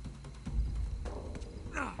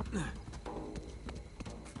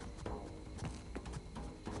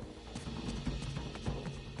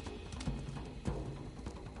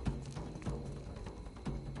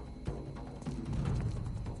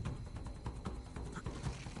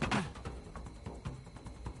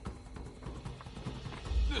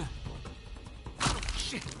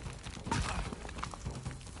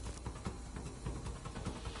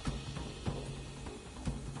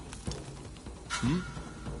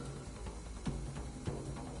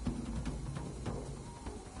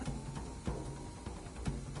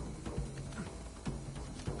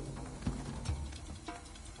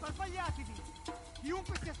 Sbagliatevi!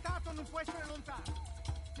 Chiunque sia stato non può essere lontano!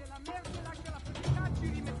 Se la merce lascia la proprietà ci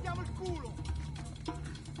rimettiamo il culo!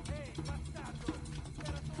 Ehi, bastardo!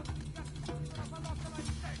 Era solo un cazzo di una pallottola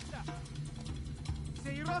in testa!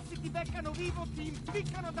 Sei rossi ti beccano vivo, ti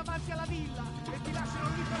impiccano davanti alla villa e ti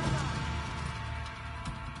lasciano lì per un anno.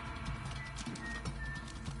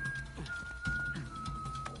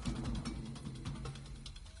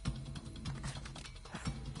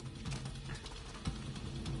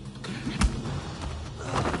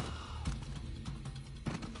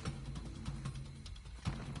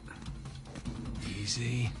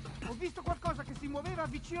 Easy. Ho visto qualcosa che si muoveva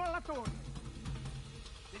vicino alla torre.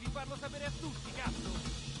 Devi farlo sapere a tutti,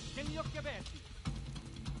 cazzo! Tieni gli occhi aperti!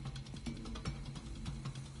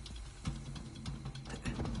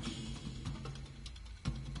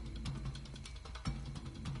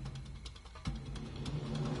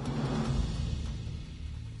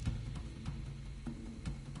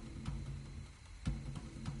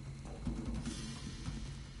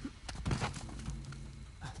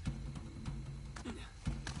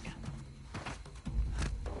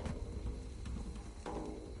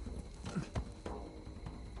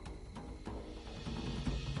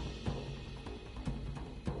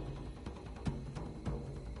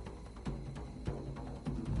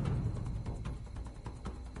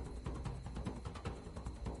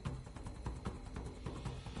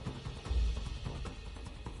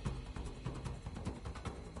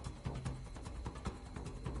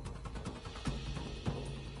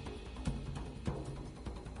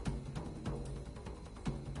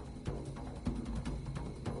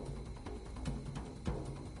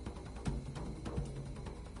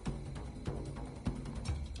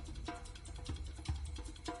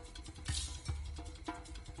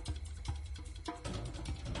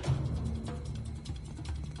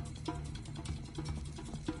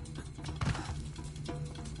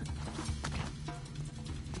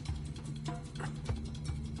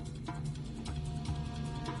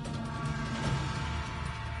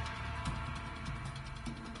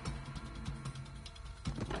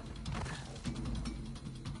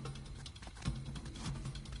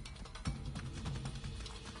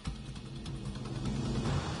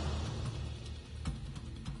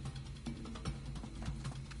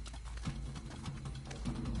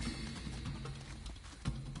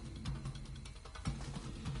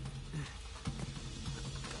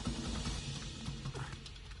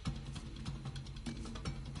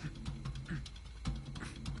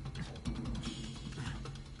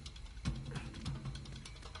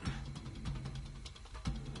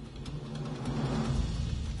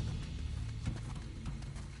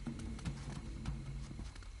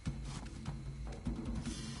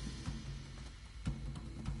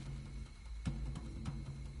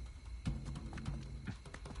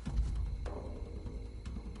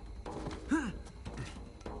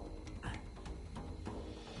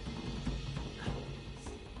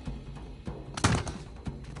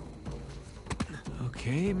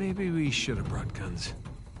 Okay, maybe we should have brought guns.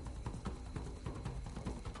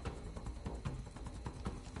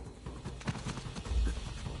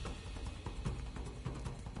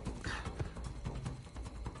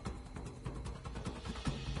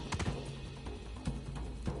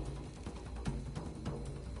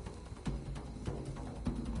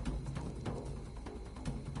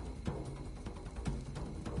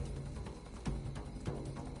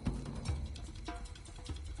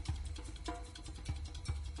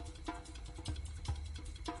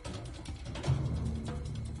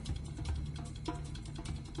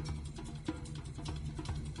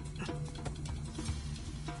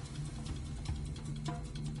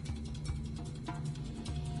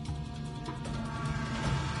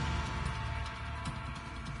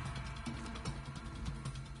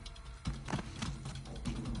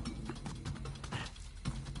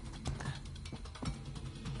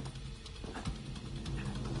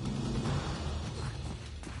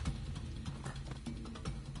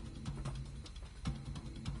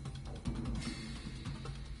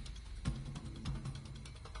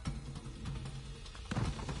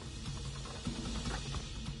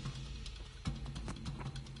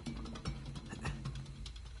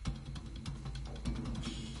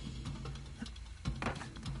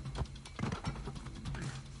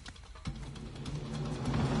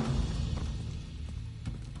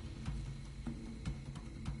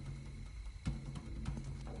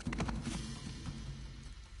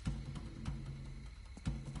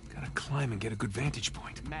 Climb and get a good vantage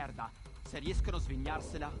point. Merda, se riescono a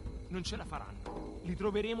svignarsela, non ce la faranno. Li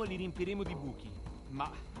troveremo e li riempiremo di buchi.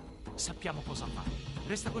 Ma sappiamo cosa fare.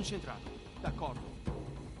 Resta concentrato. D'accordo.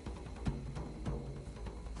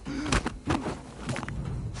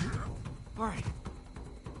 All right.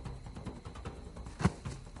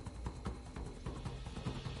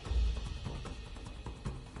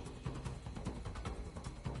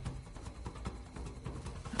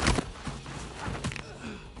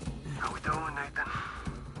 How we doing, Nathan?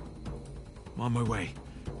 I'm on my way.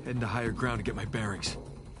 Heading to higher ground to get my bearings.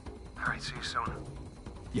 All right, see you soon.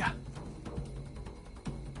 Yeah.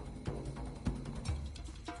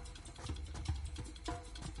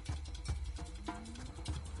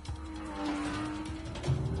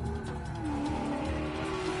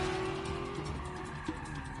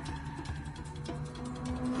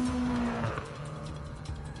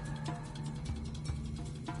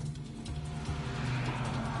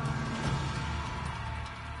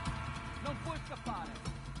 Non puoi scappare.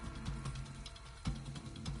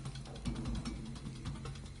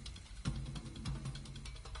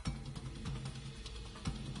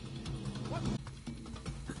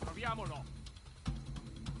 Proviamolo.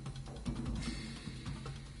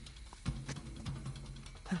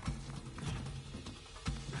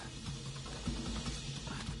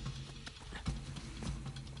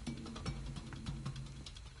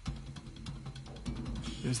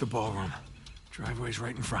 There's the ballroom. Driveway's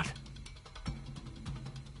right in front.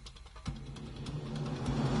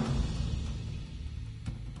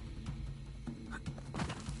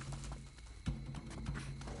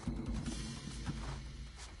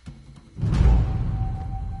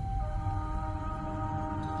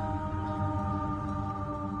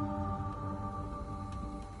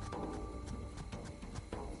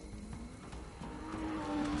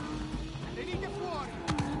 Venite fuori!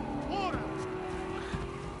 Ora!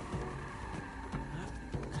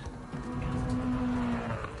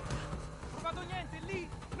 Trovato niente lì?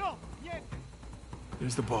 No, niente!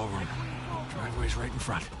 There's the ballroom. Driveway's right in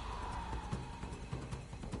front.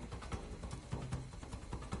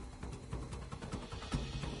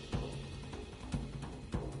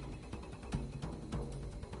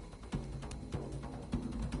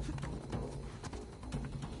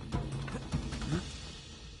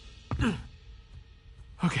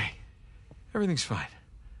 Okay. Everything's fine.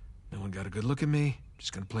 No one got a good look at me.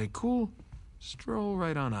 Just gonna play it cool. Stroll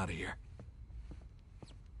right on out of here.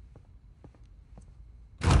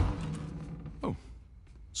 Oh.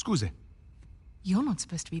 Scuse. You're not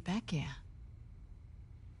supposed to be back here.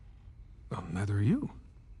 Well, neither are you.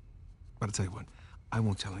 But I'll tell you what. I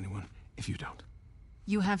won't tell anyone if you don't.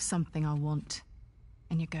 You have something I want,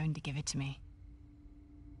 and you're going to give it to me.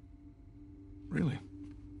 Really?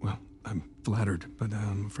 Well, I'm flattered, but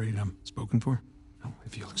I'm afraid I'm spoken for. Oh,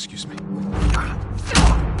 if you'll excuse me.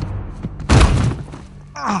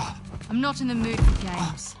 I'm not in the mood for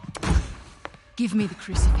games. Give me the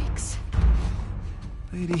crucifix.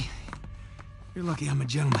 Lady, you're lucky I'm a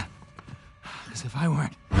gentleman. Because if I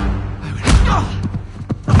weren't, I would...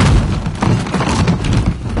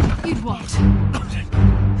 You'd what?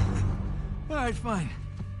 All right, fine.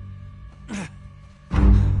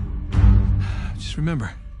 Just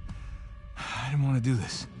remember, I didn't want to do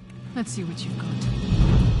this. Let's see what you've got.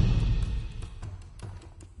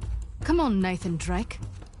 Come on, Nathan Drake.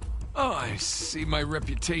 Oh, I see my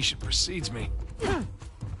reputation precedes me.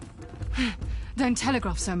 Don't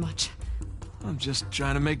telegraph so much. I'm just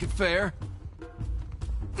trying to make it fair.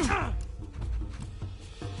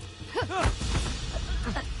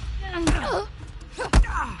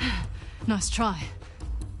 Nice try.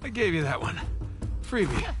 I gave you that one.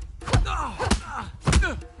 Freebie.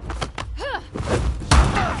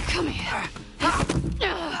 Come here.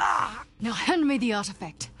 Now hand me the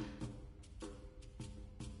artifact.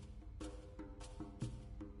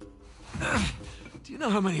 Do you know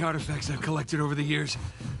how many artifacts I've collected over the years?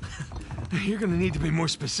 You're gonna need to be more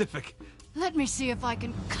specific. Let me see if I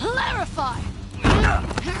can clarify.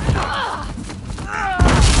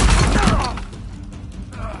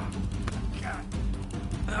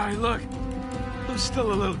 All right, look. I'm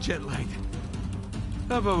still a little jet-lagged.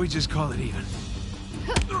 How about we just call it even?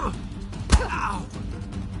 Ow!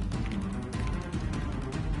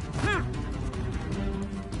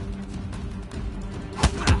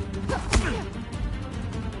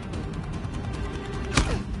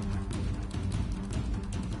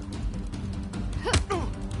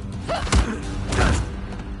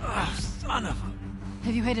 Oh, son of a...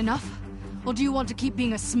 Have you had enough? Or do you want to keep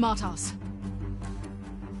being a smartass?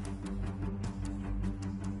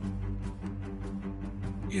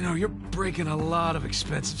 You know, you're breaking a lot of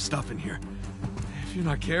expensive stuff in here. If you're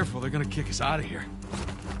not careful, they're gonna kick us out of here.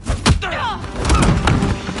 All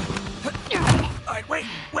right,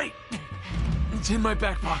 wait! It's in my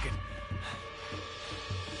back pocket.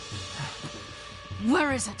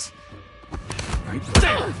 Where is it? Right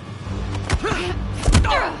there!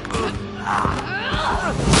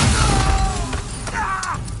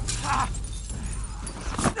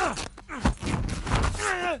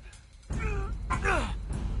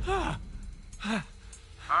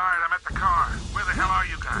 All right, I'm at the car. Where the hell are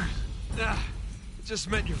you guys? Just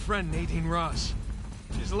met your friend, Nadine Ross.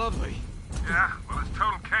 She's lovely. Yeah, well, it's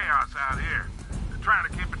total chaos out here. They're trying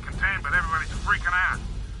to keep it contained, but everybody's freaking out.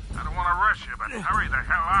 I don't want to rush you, but hurry the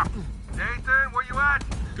hell up. Nathan, where you at?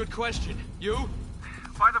 Good question. You?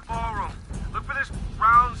 By the ballroom. Look for this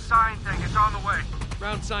round sign thing. It's on the way.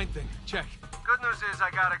 Round sign thing. Check. Good news is I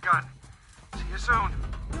got a gun. See you soon.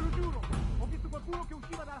 Te lo giuro, ho visto qualcuno che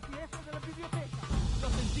usciva dalla finestra della biblioteca. L'ho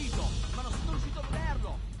sentito, ma non sono riuscito a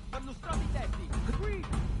vederlo. Fanno strani i tetti. Qui!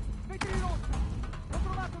 Vetri rossi! Ho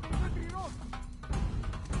trovato dei vetri rossi!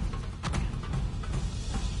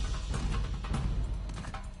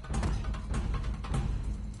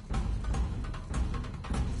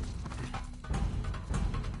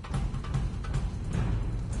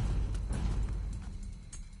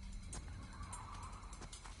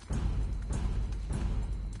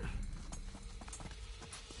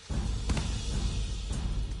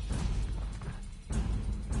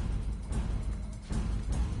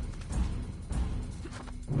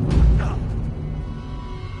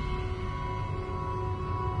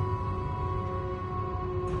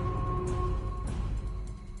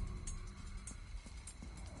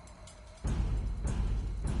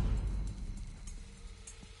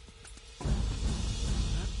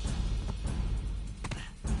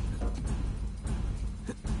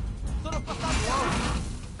 Sono passato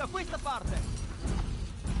da questa parte.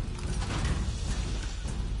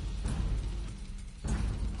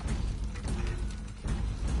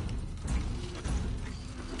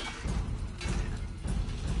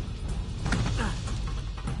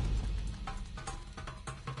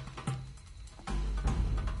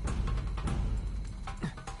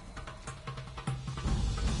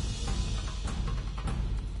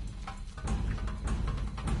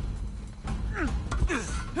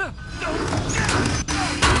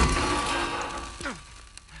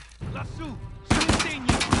 Lassù, sui segni.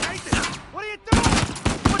 Nathan, what are you doing?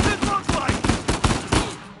 What's it look like?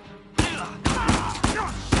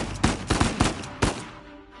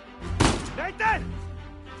 Nathan!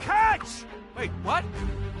 Catch! Wait, what?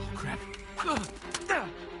 Oh, crap.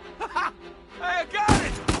 Hey, I got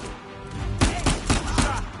it!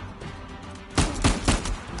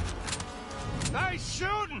 Nice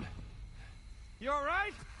shooting! You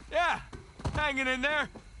alright? Yeah, hanging in there.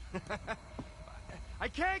 I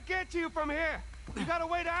can't get to you from here. You got a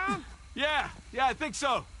way down? Yeah, I think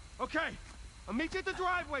so. Okay. I'll meet you at the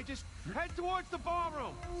driveway. Just head towards the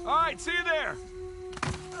ballroom. All right, see you there.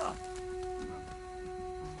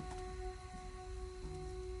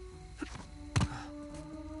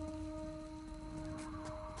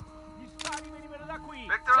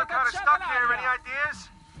 Victor, I'm kind of stuck here. Any ideas?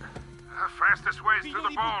 The fastest way is through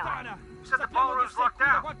the ballroom. You said the ballroom's locked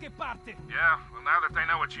out. Yeah, well, now that they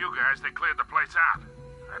know it's you guys, they cleared the place out.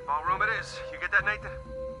 All right, ballroom it is. You get that, Nathan?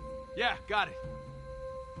 Yeah, got it.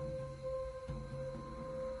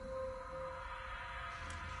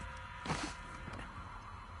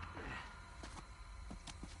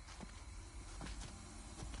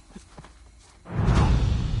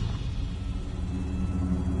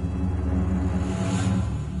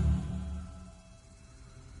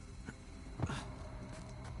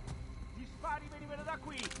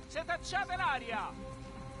 Cacciate l'aria!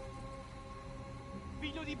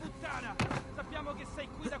 Figlio di puttana! Sappiamo che sei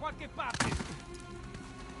qui da qualche parte!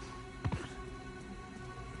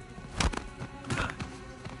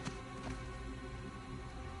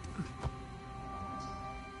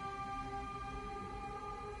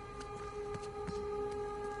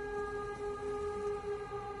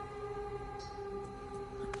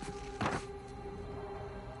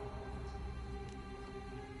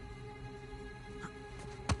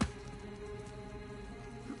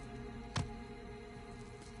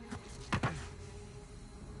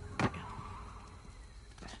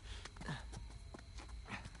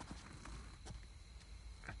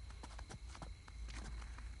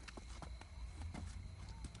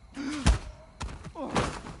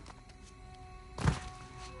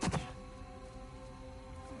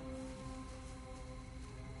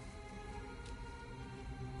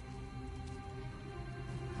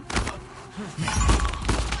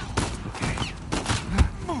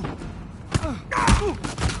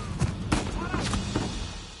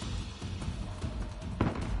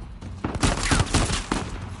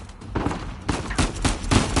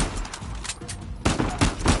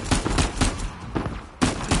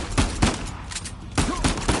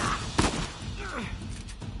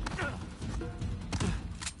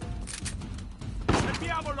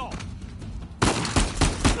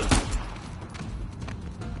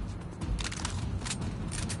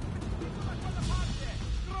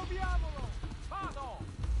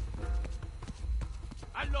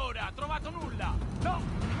 allora? Ha trovato nulla?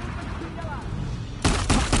 No!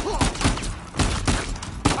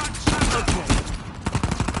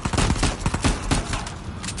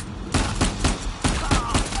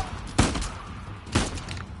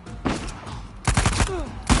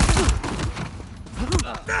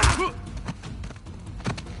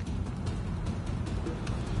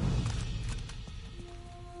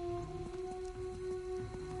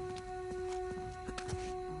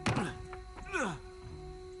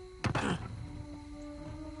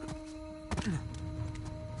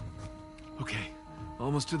 Okay,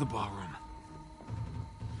 almost to the ballroom.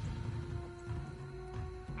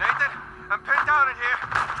 Nathan, I'm pinned down in here.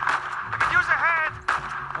 I could use a hand.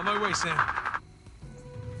 On my way, Sam.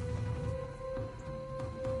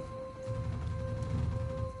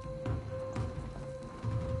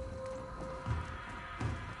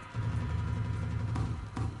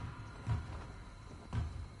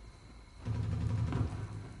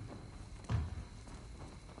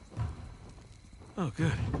 Oh,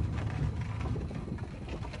 good.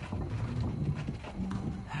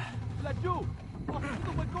 Laggiù! Ho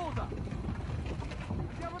sentito qualcosa!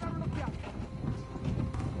 Andiamo a dare un'occhiata!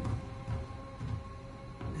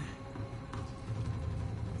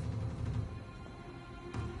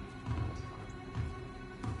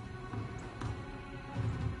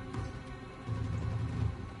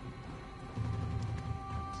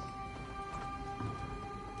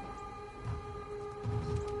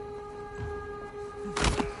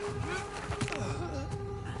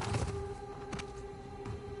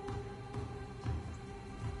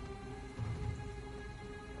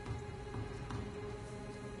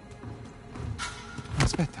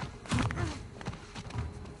 Aspetta.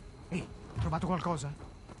 Ehi, trovato qualcosa?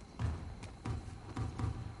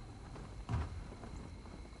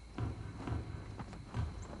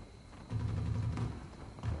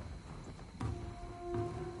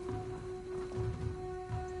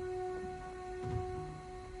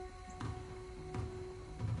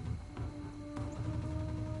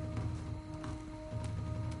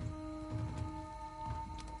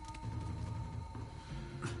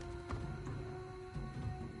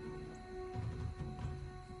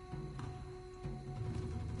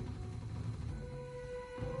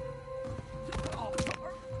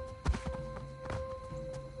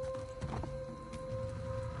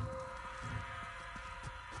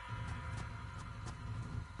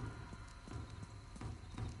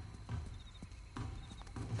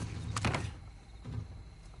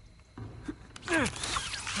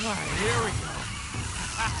 All right, here we go.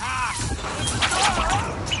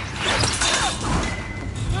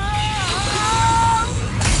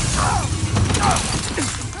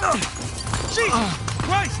 Jesus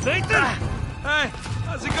Christ, Nathan! Hey,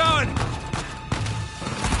 how's it going?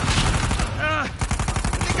 I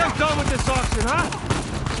think I'm done with this auction, huh?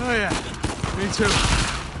 Oh yeah, me too.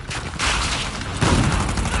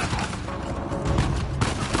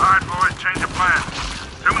 All right, boys, change of plan.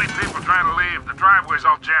 Too many people trying to leave. The driveway's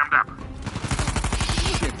all jammed up.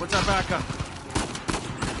 Shit, what's our backup?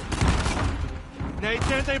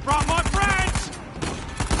 Nathan, they brought my friends!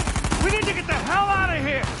 We need to get the hell out of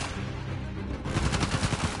here!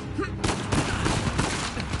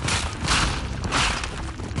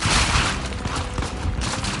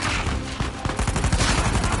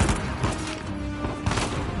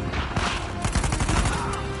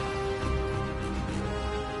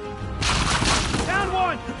 Down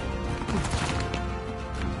one!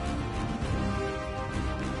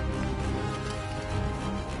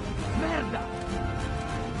 Merda!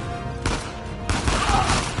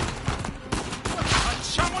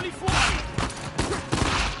 Facciamoli fuori!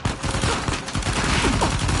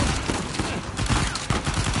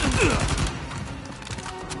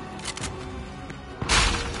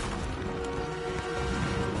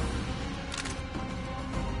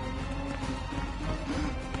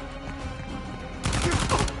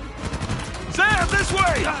 Sam, this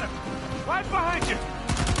way! Got him! Right behind you!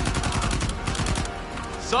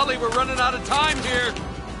 Sully, we're running out of time here.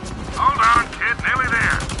 Hold on, kid. Nearly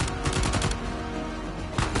there.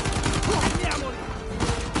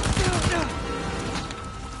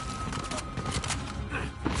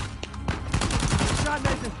 Shot,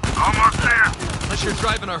 Nathan! Almost there. Unless you're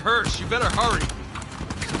driving a hearse, you better hurry.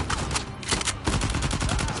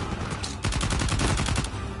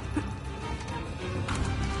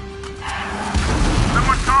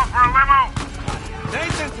 Someone call for a limo.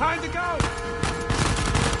 Nathan, time to go!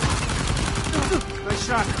 Nice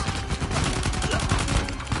shot.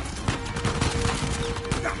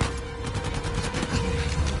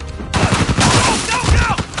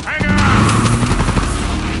 Hang on.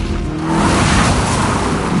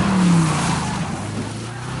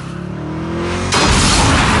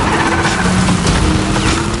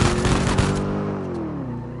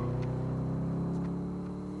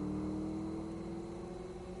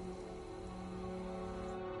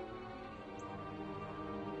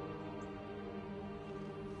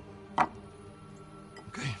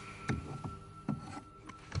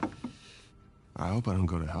 hope I don't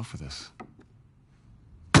go to hell for this.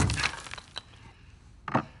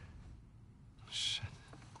 Shit.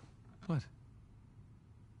 What?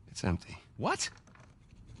 It's empty. What?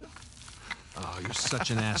 Oh, you're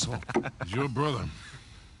such an asshole. He's your brother.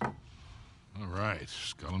 All right,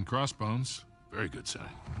 skull and crossbones. Very good sign.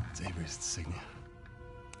 It's Avery's insignia.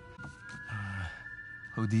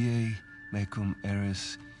 Hodie mecum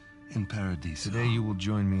eris in paradiso. Today you will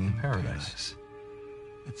join me in paradise.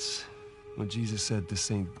 It's what Jesus said to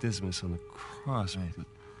Saint Dismas on the cross. Right. But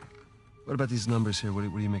what about these numbers here? What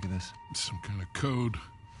do you make of this? Some kind of code.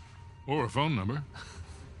 Or a phone number.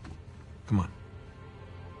 Come on.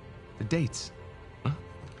 The dates. Huh?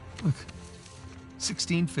 Look.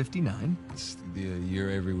 1659. It's the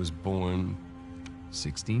year Avery was born.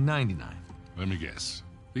 1699. Let me guess.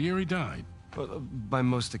 The year he died. Well, by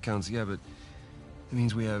most accounts, yeah, but it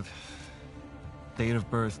means we have date of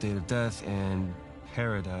birth, date of death, and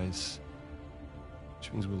paradise.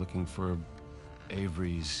 Which means we're looking for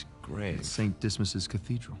Avery's grave. St. Dismas's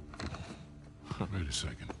Cathedral. Wait a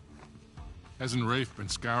second. Hasn't Rafe been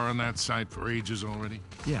scouring that site for ages already?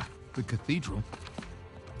 Yeah, the cathedral.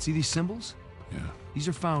 See these symbols? Yeah. These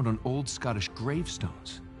are found on old Scottish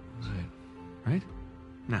gravestones. Right. Right?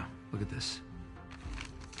 Now, look at this.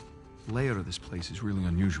 The layout of this place is really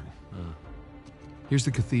unusual. Here's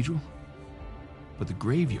the cathedral, but the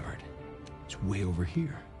graveyard is way over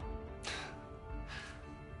here.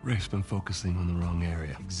 Rafe's been focusing on the wrong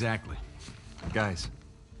area. Exactly. Guys,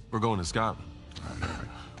 we're going to Scotland. All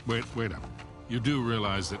right. Wait up. You do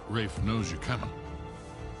realize that Rafe knows you're coming?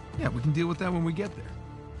 Yeah, we can deal with that when we get there.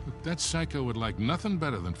 Look, that psycho would like nothing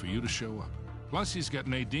better than for you to show up. Plus, he's got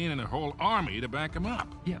Nadine and a whole army to back him up.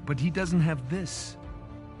 Yeah, but he doesn't have this.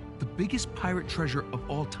 The biggest pirate treasure of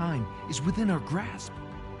all time is within our grasp.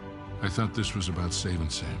 I thought this was about saving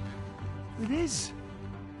Sam. It is.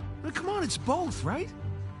 But come on, it's both, right?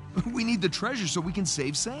 We need the treasure so we can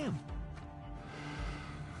save Sam.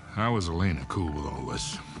 How is Elena cool with all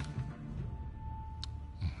this?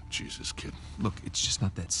 Jesus, kid. Look, it's just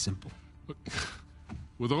not that simple. Look,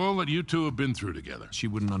 with all that you two have been through together... She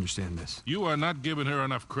wouldn't understand this. You are not giving her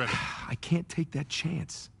enough credit. I can't take that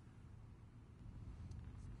chance.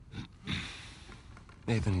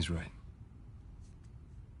 Nathan, he's right.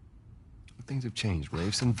 Things have changed.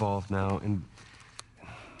 Rafe's involved now, and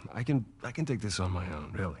I can take this on my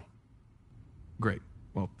own, really. Great.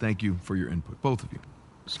 Well, thank you for your input, both of you.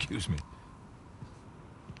 Excuse me.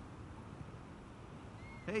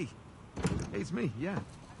 Hey. Hey, it's me, yeah.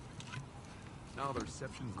 No, the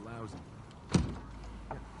reception's lousy.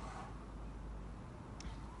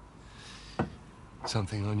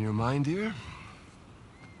 Something on your mind, dear?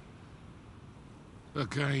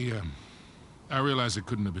 Look, I realize it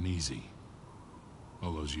couldn't have been easy.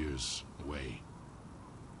 All those years away.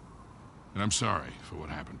 And I'm sorry for what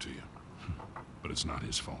happened to you. But it's not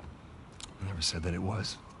his fault. I never said that it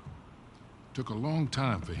was. Took a long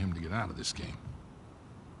time for him to get out of this game.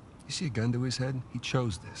 You see a gun to his head? He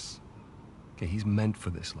chose this. Okay, he's meant for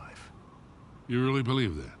this life. You really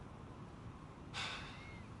believe that?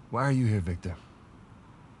 Why are you here, Victor?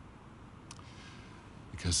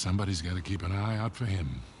 Because somebody's got to keep an eye out for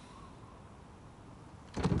him.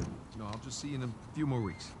 No, I'll just see you in a few more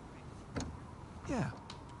weeks. Yeah,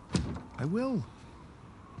 I will.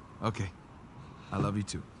 Okay, I love you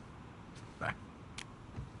too. Bye.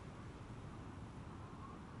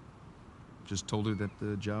 Just told her that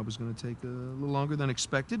the job was going to take a little longer than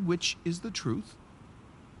expected, which is the truth.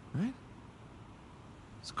 Right?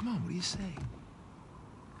 So come on, what do you say?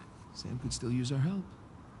 Sam could still use our help.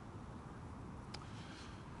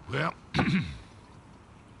 Well, I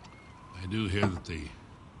do hear that the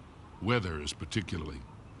weather is particularly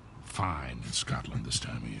fine in Scotland this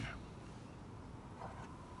time of year.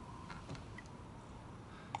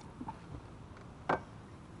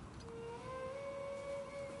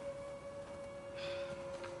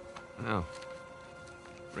 Oh.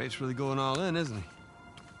 Rafe's really going all in, isn't he?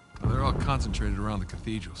 Well, they're all concentrated around the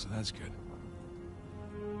cathedral, so that's good.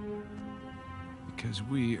 Because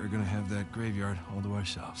we are going to have that graveyard all to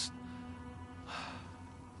ourselves.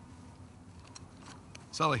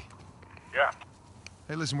 Sully. Yeah.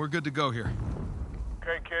 Hey, listen, we're good to go here.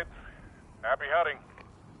 Okay, kids. Happy hunting.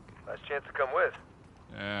 Nice chance to come with.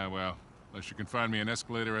 Yeah, well, unless you can find me an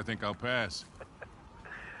escalator, I think I'll pass.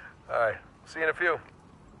 All right. See you in a few.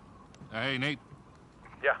 Hey, Nate.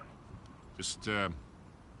 Yeah. Just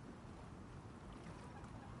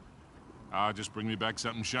bring me back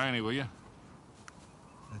something shiny, will you?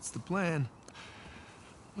 That's the plan.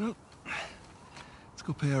 Well, let's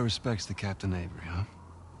go pay our respects to Captain Avery, huh?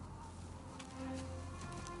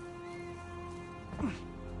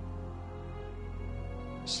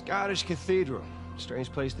 Scottish cathedral.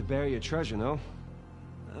 Strange place to bury your treasure, no?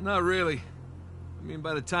 Not really. I mean,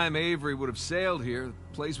 by the time Avery would have sailed here,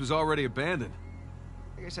 the place was already abandoned.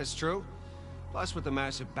 I guess that's true. Plus, with the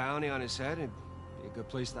massive bounty on his head, it'd be a good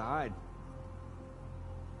place to hide.